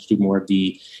 I wanted to do more of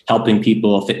the helping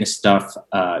people, fitness stuff,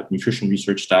 nutrition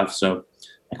research stuff. So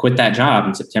I quit that job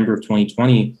in September of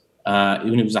 2020.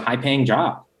 It was a high-paying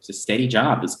job. It's a steady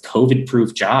job. It's a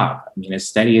COVID-proof job. I mean, as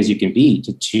steady as you can be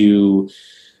to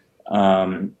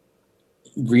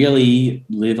really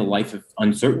live a life of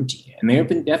uncertainty. And there have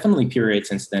been definitely periods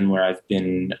since then where I've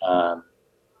been, kind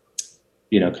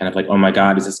of like, oh my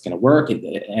God, is this going to work?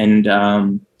 And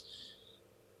I've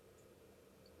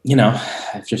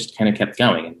just kind of kept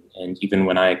going. And even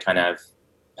when I kind of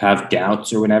have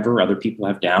doubts or whatever, other people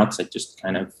have doubts, I just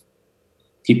kind of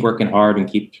keep working hard and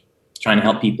keep trying to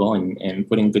help people and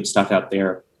putting good stuff out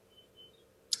there.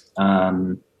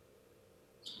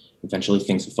 Eventually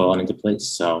things have fallen into place.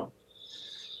 So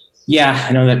yeah,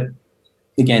 I know that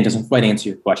again doesn't quite answer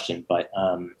your question, but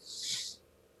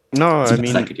no, I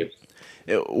mean, I could do.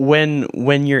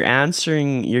 When you're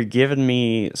answering, you're giving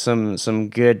me some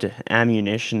good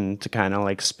ammunition to kind of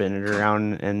like spin it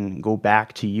around and go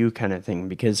back to you kind of thing,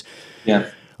 because Yeah.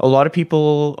 a lot of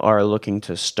people are looking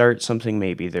to start something.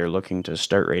 Maybe they're looking to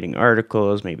start writing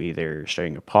articles. Maybe they're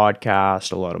starting a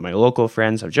podcast. A lot of my local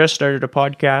friends have just started a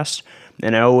podcast.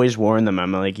 And I always warn them,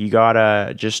 I'm like, you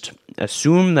gotta just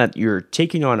assume that you're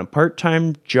taking on a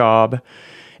part-time job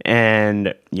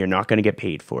and you're not going to get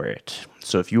paid for it.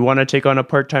 So if you want to take on a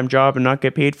part-time job and not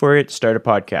get paid for it, start a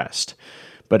podcast.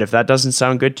 But if that doesn't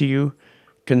sound good to you,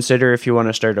 consider if you want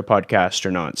to start a podcast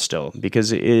or not still,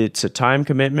 because it's a time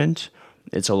commitment.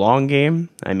 It's a long game.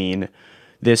 I mean,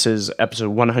 this is episode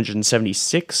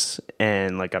 176,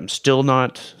 and like I'm still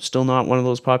not one of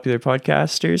those popular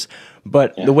podcasters.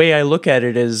 But the way I look at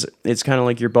it is, it's kind of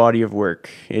like your body of work.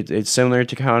 It's similar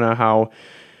to kind of how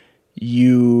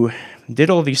you did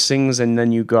all these things and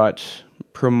then you got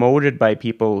promoted by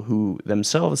people who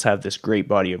themselves have this great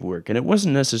body of work. And it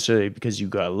wasn't necessarily because you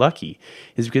got lucky.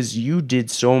 It's because you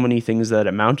did so many things that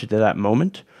amounted to that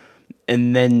moment.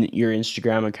 And then your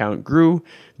Instagram account grew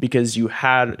because you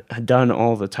had done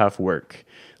all the tough work.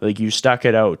 Like you stuck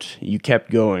it out. You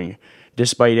kept going.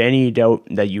 Despite any doubt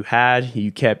that you had,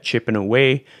 you kept chipping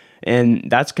away. And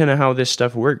that's kind of how this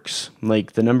stuff works.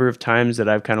 Like the number of times that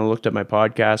I've kind of looked at my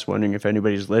podcast wondering if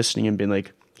anybody's listening and been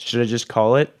like, should I just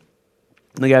call it?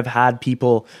 Like I've had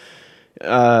people,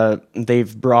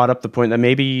 they've brought up the point that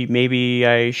maybe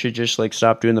I should just like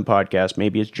stop doing the podcast.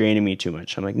 Maybe it's draining me too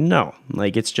much. I'm like, no,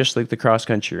 like it's just like the cross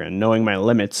country run, knowing my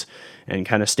limits and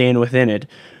kind of staying within it,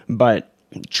 but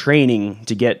training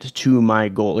to get to my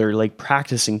goal, or like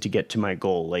practicing to get to my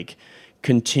goal, like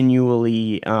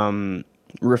continually,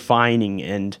 refining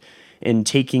and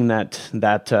taking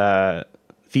that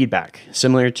feedback,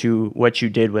 similar to what you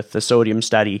did with the sodium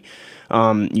study.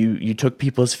 You took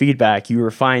people's feedback, you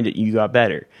refined it, you got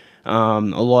better. A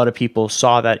lot of people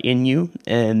saw that in you,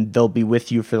 and they'll be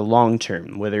with you for the long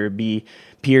term, whether it be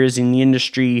peers in the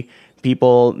industry,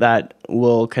 people that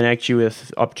will connect you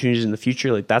with opportunities in the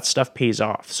future. Like that stuff pays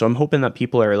off. So I'm hoping that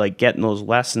people are like getting those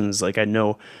lessons. Like I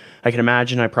can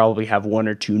imagine I probably have one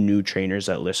or two new trainers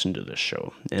that listen to this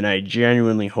show, and I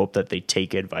genuinely hope that they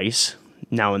take advice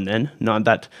now and then. Not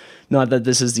that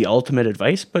this is the ultimate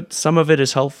advice, but some of it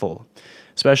is helpful,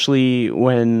 especially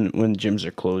when gyms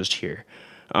are closed here.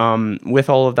 With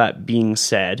all of that being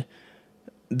said,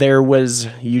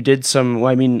 you did some,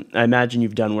 well, I mean, I imagine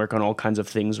you've done work on all kinds of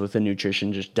things within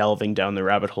nutrition, just delving down the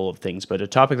rabbit hole of things. But a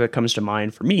topic that comes to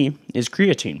mind for me is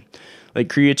creatine. Like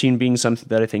creatine being something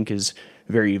that I think is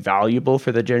very valuable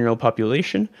for the general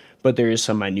population, but there is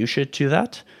some minutia to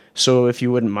that. So, if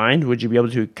you wouldn't mind, would you be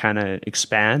able to kind of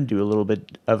expand, do a little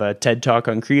bit of a TED talk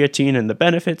on creatine and the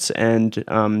benefits, and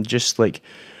just like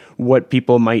what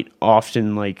people might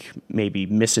often like maybe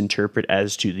misinterpret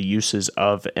as to the uses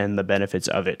of and the benefits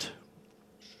of it?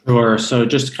 Sure. So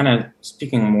just kind of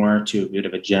speaking more to a bit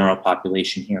of a general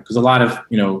population here, because a lot of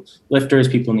lifters,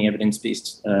 people in the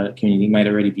evidence-based community might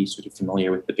already be sort of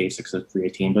familiar with the basics of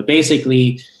creatine. But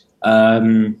basically,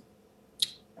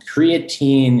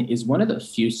 creatine is one of the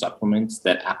few supplements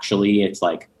that actually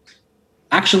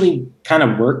kind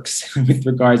of works with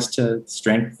regards to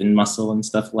strength and muscle and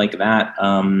stuff like that.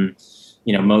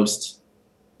 Most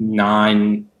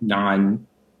non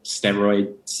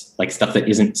steroids, like stuff that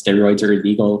isn't steroids or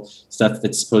illegal stuff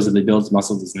that supposedly builds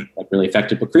muscles, isn't like really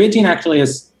effective. But creatine actually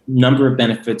has a number of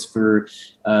benefits for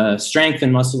strength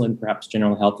and muscle and perhaps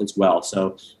general health as well.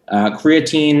 So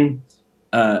creatine,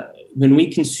 when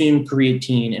we consume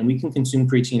creatine, and we can consume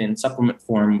creatine in supplement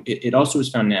form, it also is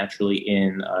found naturally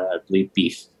in, I believe,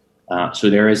 beef. So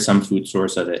there is some food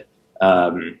source of it,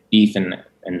 beef and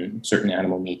certain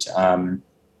animal meat.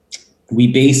 We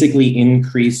basically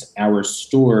increase our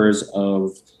stores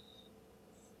of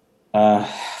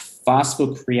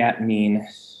phosphocreatine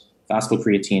or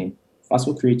phosphocreatine.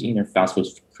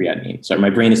 Sorry, my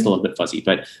brain is still a bit fuzzy,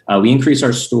 but we increase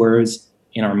our stores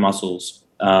in our muscles.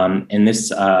 And this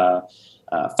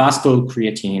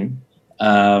phosphocreatine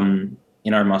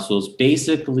in our muscles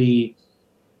basically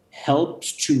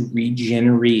helps to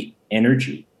regenerate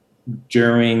energy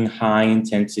during high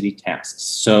intensity tasks.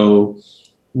 So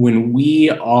when we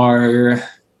are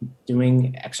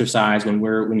doing exercise, when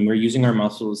we're using our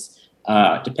muscles,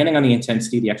 depending on the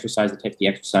intensity of the exercise, the type of the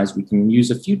exercise, we can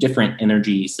use a few different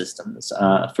energy systems.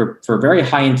 For very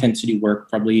high intensity work,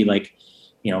 probably like,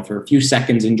 for a few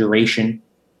seconds in duration,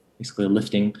 basically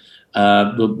lifting,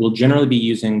 we'll generally be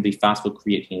using the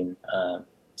phosphocreatine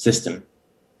system,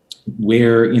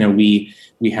 where we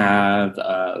have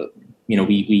we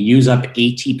use up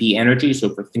ATP energy.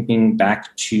 So if we're thinking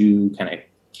back to kind of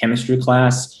chemistry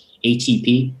class,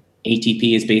 ATP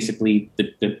is basically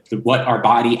the what our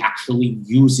body actually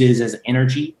uses as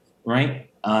energy, right?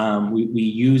 We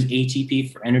use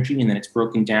ATP for energy, and then it's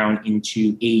broken down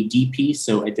into ADP,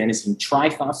 so adenosine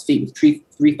triphosphate with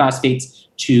three phosphates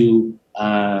to,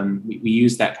 we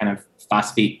use that kind of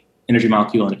phosphate energy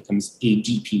molecule, and it becomes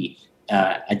ADP,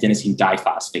 adenosine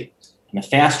diphosphate. And the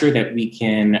faster that we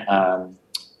can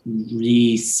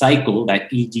recycle that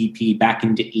ADP back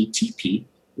into ATP,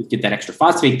 we get that extra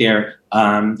phosphate there,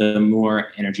 the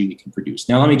more energy we can produce.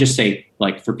 Now, let me just say,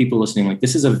 like, for people listening, like,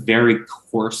 this is a very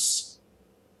coarse,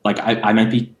 like, I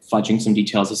might be fudging some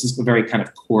details. This is a very kind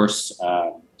of coarse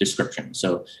description.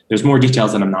 So there's more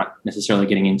details that I'm not necessarily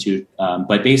getting into,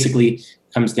 but basically it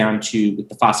comes down to, with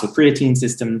the phosphocreatine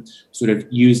system, sort of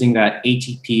using that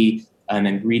ATP and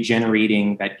then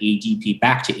regenerating that ADP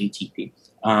back to ATP.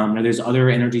 Now there's other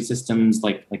energy systems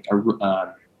like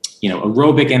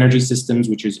aerobic energy systems,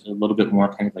 which is a little bit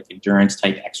more kind of like endurance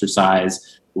type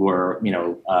exercise, or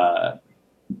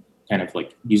kind of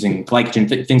like using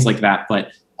glycogen, things like that.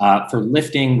 But for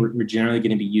lifting, we're generally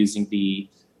going to be using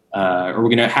or we're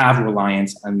going to have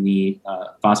reliance on the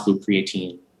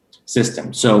phosphocreatine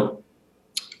system. So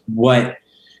what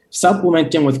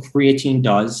supplementing with creatine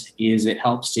does is it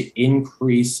helps to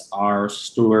increase our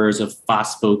stores of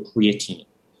phosphocreatine.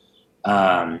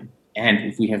 And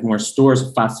if we have more stores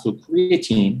of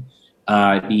phosphocreatine,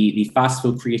 the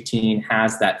phosphocreatine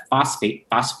has that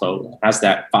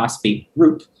phosphate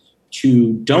group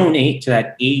to donate to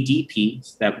that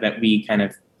ADP that we kind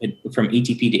of, from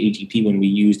ATP to ATP, when we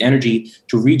used energy,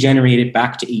 to regenerate it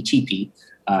back to ATP,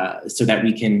 so that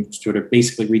we can sort of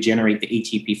basically regenerate the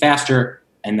ATP faster.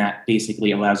 And that basically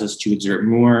allows us to exert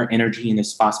more energy in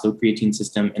this phosphocreatine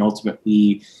system, and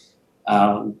ultimately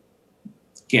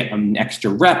get an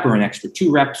extra rep or an extra 2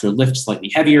 reps, or lift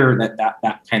slightly heavier,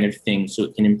 that kind of thing. So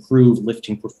it can improve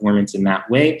lifting performance in that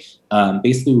way.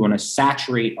 Basically, we want to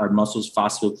saturate our muscles'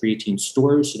 phosphocreatine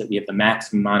stores so that we have the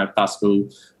maximum amount of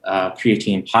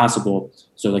phosphocreatine possible.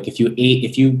 So like if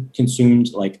you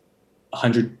consumed like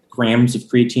 100 grams of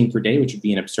creatine per day, which would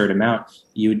be an absurd amount,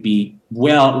 you would be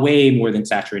way more than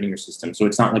saturating your system. So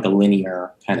it's not like a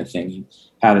linear kind of thing. You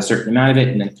have a certain amount of it,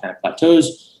 and then it kind of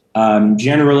plateaus.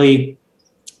 Generally,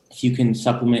 if you can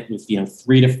supplement with,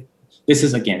 this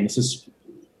is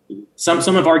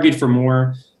some have argued for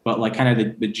more, but like kind of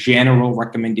the general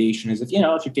recommendation is if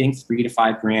you're getting 3 to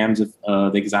 5 grams of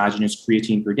exogenous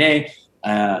creatine per day,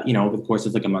 over the course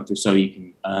of like a month or so, you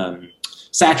can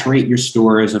saturate your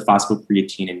stores of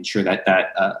phosphocreatine and ensure that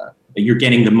you're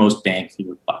getting the most bang for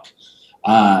your buck.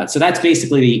 So that's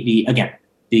basically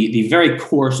the very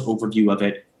coarse overview of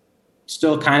it.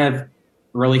 still kind of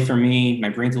early for me. My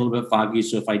brain's a little bit foggy,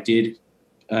 so if I did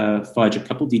fudge a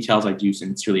couple details, I do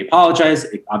sincerely apologize.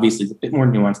 It obviously is a bit more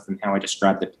nuanced than how I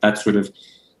described it, but that's sort of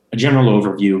a general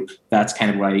overview. That's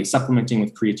kind of why supplementing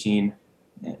with creatine,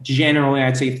 generally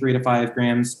I'd say 3 to 5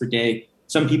 grams per day.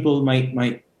 Some people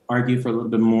might argue for a little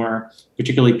bit more,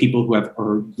 particularly people who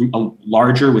are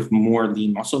larger with more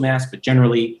lean muscle mass, but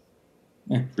generally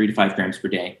 3 to 5 grams per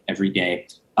day every day.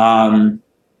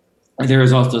 There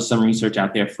is also some research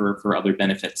out there for other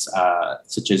benefits,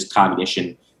 such as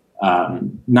cognition.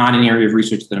 Not an area of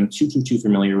research that I'm too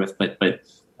familiar with, but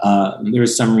there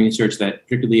is some research that,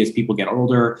 particularly as people get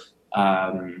older,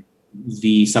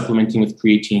 the supplementing with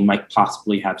creatine might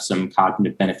possibly have some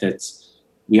cognitive benefits.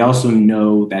 We also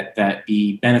know that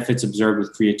the benefits observed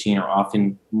with creatine are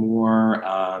often more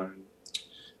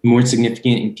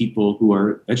significant in people who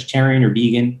are vegetarian or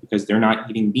vegan, because they're not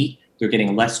eating meat. They're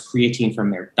getting less creatine from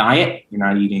their diet. They're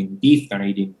not eating beef. They're not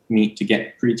eating meat to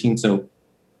get creatine. So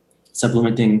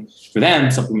supplementing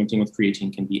with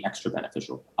creatine can be extra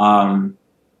beneficial.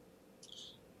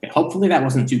 Hopefully that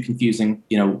wasn't too confusing.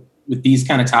 With these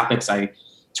kind of topics, I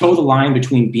toe the line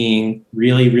between being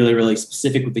really, really, really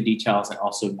specific with the details and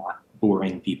also not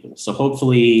boring people. So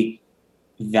hopefully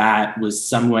that was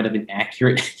somewhat of an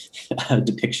accurate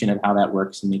depiction of how that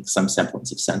works and makes some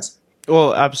semblance of sense.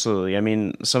 Well, absolutely. I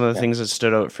mean, some of the things that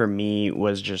stood out for me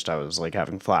was just I was like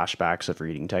having flashbacks of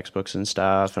reading textbooks and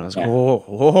stuff, and I was like, whoa,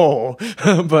 whoa.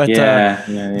 But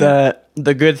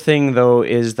the good thing though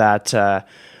is that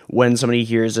when somebody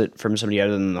hears it from somebody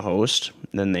other than the host,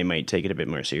 then they might take it a bit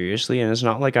more seriously. And it's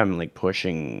not like I'm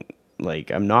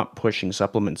not pushing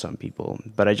supplements on people,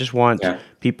 but I just want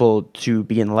people to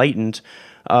be enlightened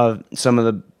of some of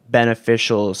the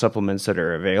beneficial supplements that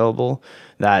are available,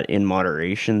 that in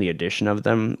moderation the addition of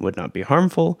them would not be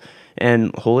harmful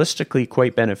and holistically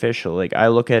quite beneficial. Like, I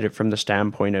look at it from the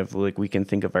standpoint of, like, we can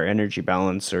think of our energy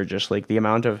balance, or just like the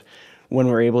amount of when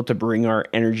we're able to bring our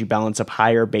energy balance up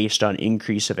higher based on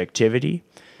increase of activity.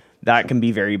 That can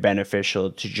be very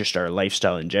beneficial to just our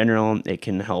lifestyle in general. It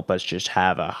can help us just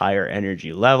have a higher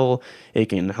energy level. It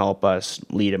can help us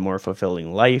lead a more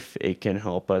fulfilling life. It can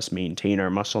help us maintain our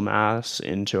muscle mass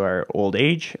into our old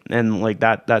age. And like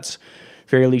that's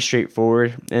fairly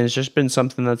straightforward. And it's just been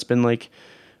something that's been like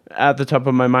at the top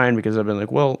of my mind, because I've been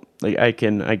like, well, like I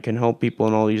can help people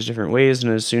in all these different ways.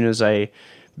 And as soon as I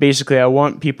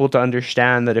want people to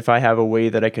understand that if I have a way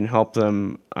that I can help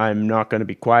them, I'm not going to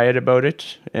be quiet about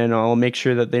it, and I'll make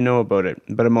sure that they know about it.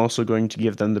 But I'm also going to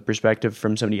give them the perspective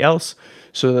from somebody else,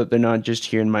 so that they're not just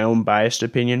hearing my own biased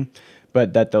opinion,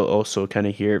 but that they'll also kind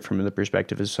of hear it from the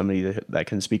perspective of somebody that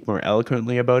can speak more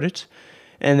eloquently about it.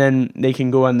 And then they can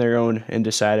go on their own and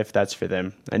decide if that's for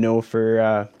them. I know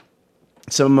for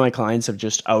some of my clients have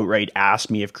just outright asked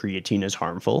me if creatine is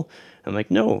harmful. I'm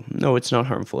like, no, it's not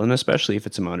harmful, and especially if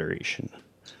it's in moderation.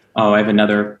 Oh, I have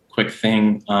another quick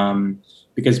thing.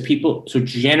 Because people, so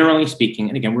generally speaking,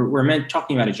 and again, we're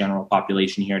talking about a general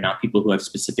population here, not people who have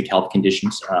specific health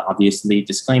conditions. Obviously,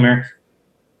 disclaimer,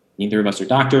 neither of us are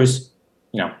doctors.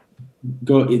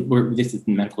 This isn't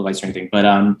medical advice or anything, but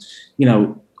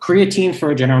creatine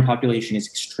for a general population is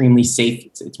extremely safe.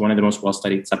 It's one of the most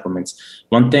well-studied supplements.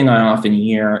 One thing I often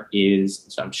hear is,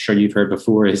 so I'm sure you've heard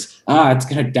before, is, it's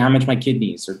going to damage my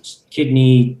kidneys, or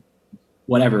kidney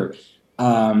whatever.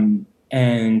 And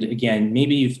again,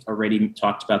 maybe you've already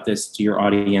talked about this to your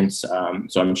audience,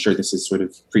 so I'm sure this is sort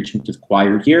of preaching to the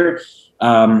choir here.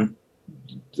 Kind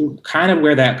of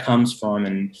where that comes from,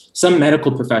 and some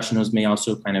medical professionals may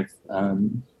also kind of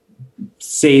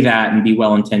say that and be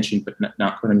well-intentioned, but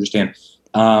not quite understand.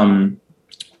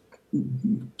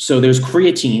 So there's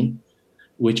creatine,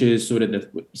 which is sort of the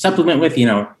supplement with,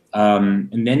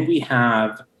 and then we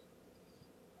have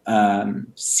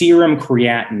serum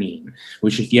creatinine,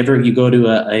 which if you go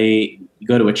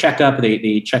to a checkup,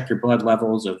 they check your blood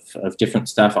levels of different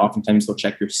stuff. Oftentimes they'll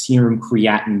check your serum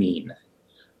creatinine.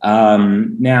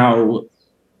 Now,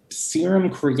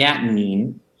 serum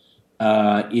creatinine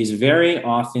is very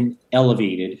often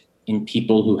elevated in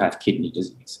people who have kidney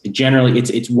disease. Generally,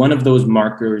 it's one of those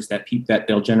markers that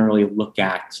they'll generally look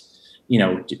at,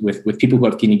 with people who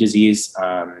have kidney disease.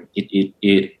 I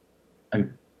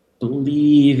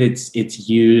believe it's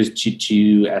used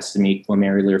to estimate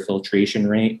glomerular filtration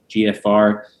rate,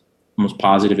 GFR. Almost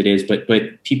positive it is, but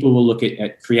people will look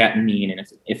at creatinine, and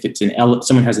if it's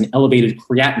someone has an elevated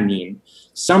creatinine,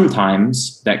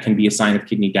 sometimes that can be a sign of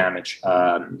kidney damage,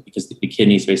 because the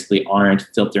kidneys basically aren't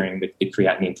filtering the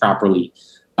creatinine properly.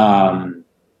 So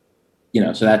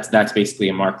that's basically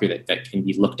a marker that can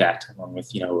be looked at along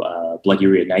with blood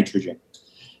urea nitrogen.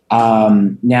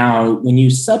 Now, when you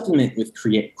supplement with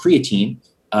creatine,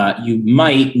 you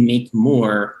might make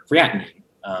more creatinine,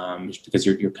 just because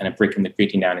you're kind of breaking the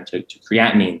creatine down into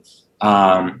creatinine.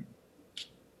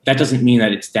 That doesn't mean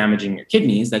that it's damaging your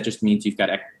kidneys. That just means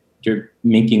you're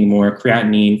making more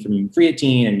creatinine from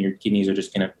creatine, and your kidneys are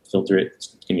just going to filter it. It's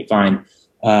going to be fine.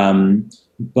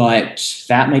 But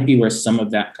that might be where some of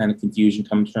that kind of confusion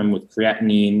comes from with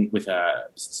creatinine, with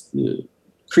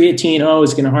creatine. Oh,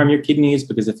 it's going to harm your kidneys,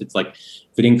 because if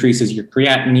it increases your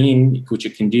creatinine, which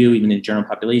it can do even in the general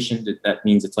population, that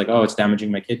means it's like, oh, it's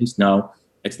damaging my kidneys. No,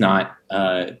 it's not.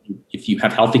 If you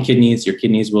have healthy kidneys, your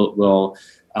kidneys will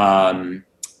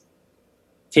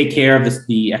take care of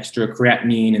the extra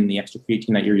creatinine and the extra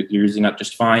creatine that you're using up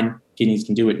just fine. Kidneys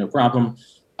can do it, no problem.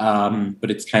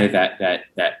 But it's kind of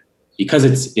that because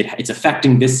it's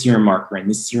affecting this serum marker, and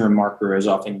this serum marker is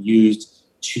often used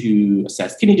to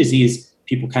assess kidney disease.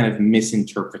 People kind of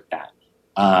misinterpret that,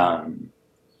 and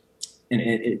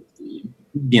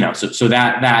so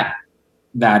that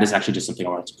is actually just something I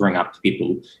wanted to bring up to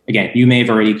people. Again, you may have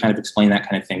already kind of explained that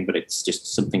kind of thing, but it's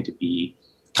just something to be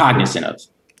cognizant of.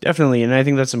 Definitely, and I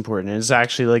think that's important. It's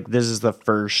actually like this is the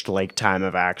first time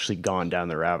I've actually gone down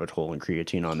the rabbit hole in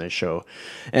creatine on this show,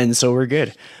 and so we're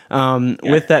good. Yeah.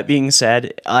 With that being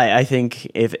said, I think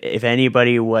if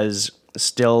anybody was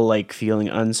still feeling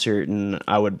uncertain,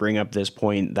 I would bring up this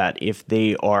point that if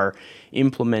they are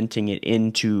implementing it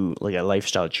into a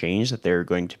lifestyle change, that they're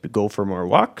going to go for more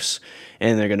walks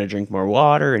and they're going to drink more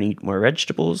water and eat more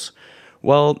vegetables,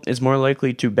 well, it's more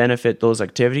likely to benefit those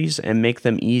activities and make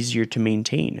them easier to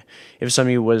maintain. If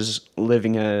somebody was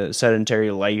living a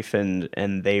sedentary life and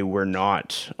they were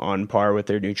not on par with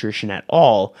their nutrition at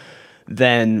all,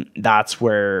 then that's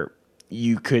where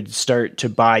you could start to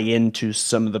buy into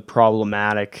some of the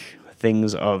problematic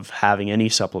things of having any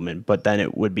supplement. But then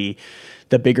it would be,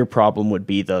 the bigger problem would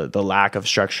be the lack of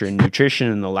structure in nutrition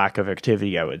and the lack of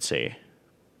activity, I would say.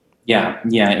 Yeah,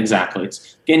 exactly.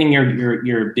 It's getting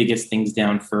your biggest things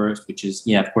down first, which is,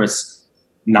 of course,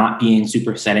 not being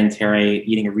super sedentary,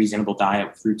 eating a reasonable diet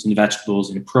with fruits and vegetables,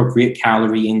 an appropriate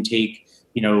calorie intake,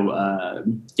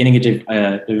 getting a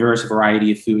diverse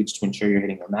variety of foods to ensure you're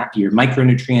hitting your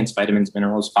micronutrients, vitamins,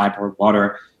 minerals, fiber,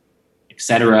 water,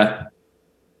 etc.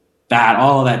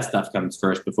 All of that stuff comes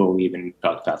first before we even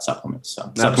talk about supplements.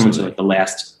 So supplements are the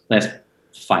last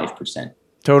 5%.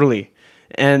 Totally.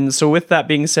 And so with that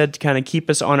being said, to kind of keep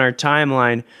us on our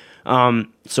timeline,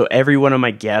 so every one of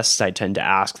my guests, I tend to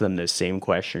ask them this same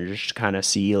question, just to kind of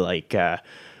see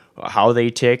how they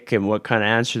tick and what kind of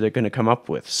answer they're going to come up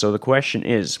with. So the question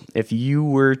is, if you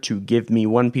were to give me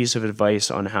one piece of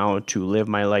advice on how to live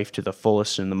my life to the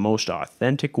fullest and the most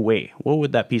authentic way, what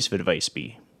would that piece of advice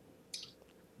be?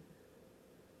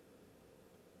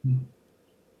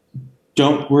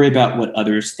 Don't worry about what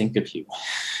others think of you,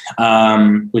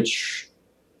 which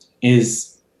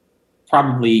is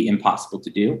probably impossible to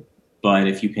do. But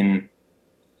if you can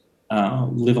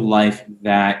live a life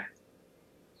that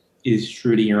is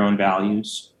true to your own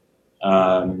values,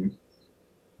 and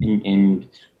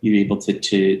you're able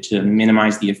to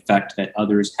minimize the effect that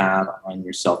others have on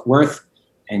your self-worth,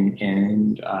 and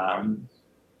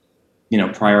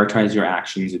prioritize your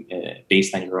actions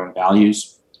based on your own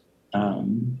values, I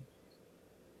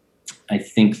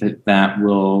think that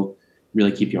will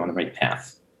really keep you on the right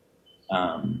path.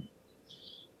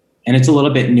 And it's a little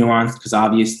bit nuanced, because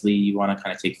obviously you want to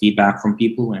kind of take feedback from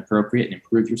people when appropriate and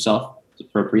improve yourself as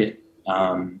appropriate.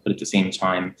 But at the same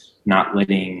time, not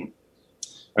letting,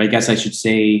 or I guess I should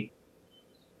say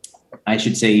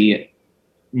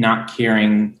not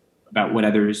caring about what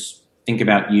others think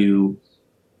about you.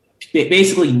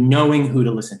 Basically knowing who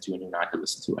to listen to and who not to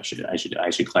listen to. I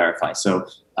should clarify. So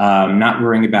not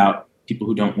worrying about people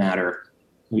who don't matter,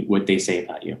 what they say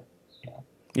about you.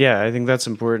 Yeah, I think that's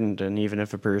important. And even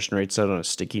if a person writes out on a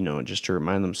sticky note, just to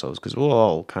remind themselves, because we'll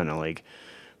all kind of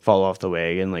fall off the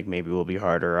wagon. Maybe we'll be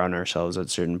harder on ourselves at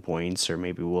certain points, or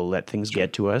maybe we'll let things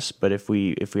get to us. But if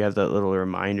we have that little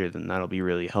reminder, then that'll be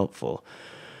really helpful.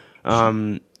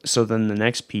 So then the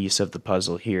next piece of the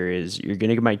puzzle here is you're going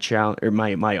to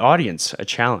give my audience a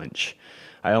challenge.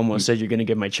 I almost said you're going to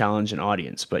give my challenge an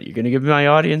audience, but you're going to give my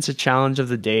audience a challenge of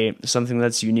the day, something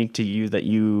that's unique to you, that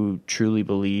you truly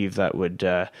believe that would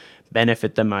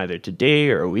benefit them either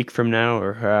today or a week from now,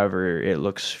 or however it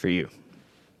looks for you.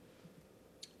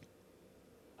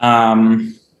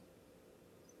 Write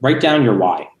down your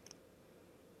why.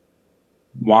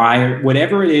 Why,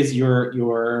 whatever it is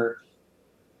you're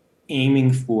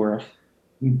aiming for,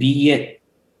 be it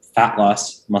fat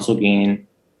loss, muscle gain,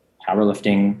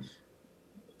 powerlifting,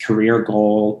 career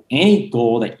goal, any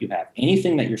goal that you have,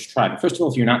 anything that you're striving. First of all,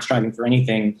 if you're not striving for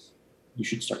anything, you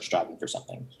should start striving for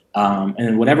something. And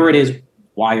then whatever it is,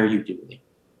 why are you doing it?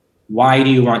 Why do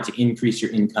you want to increase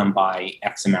your income by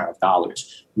X amount of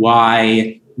dollars?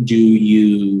 Why do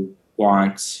you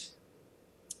want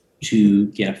to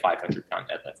get a 500-pound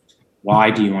deadlift?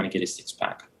 Why do you want to get a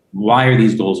six-pack? Why are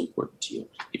these goals important to you?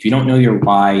 If you don't know your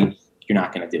why, you're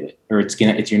not going to do it, or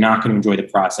you're not going to enjoy the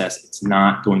process. It's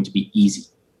not going to be easy.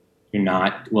 It's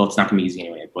not going to be easy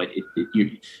anyway, but you're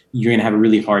going to have a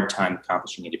really hard time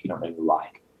accomplishing it if you don't know your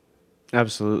why.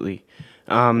 Absolutely.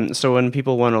 So when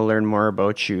people want to learn more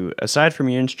about you, aside from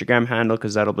your Instagram handle,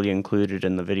 because that'll be included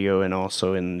in the video and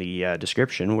also in the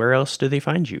description, where else do they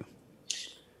find you?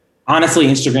 Honestly,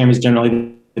 Instagram is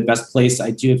generally the best place.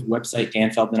 I do have a website,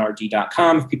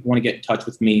 danfeldmanrd.com, if people want to get in touch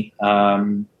with me.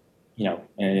 And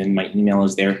my email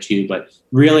is there too. But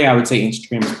really, I would say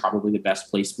Instagram is probably the best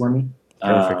place for me.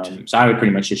 Perfect. So I would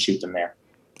pretty much just shoot them there.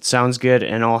 Sounds good,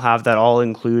 and I'll have that all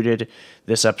included.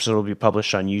 This episode will be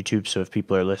published on YouTube, so if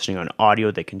people are listening on audio,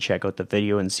 they can check out the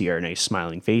video and see our nice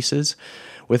smiling faces.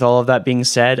 With all of that being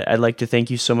said, I'd like to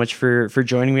thank you so much for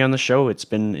joining me on the show. It's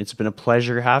been a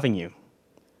pleasure having you.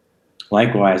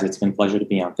 Likewise, it's been a pleasure to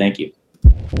be on. Thank you.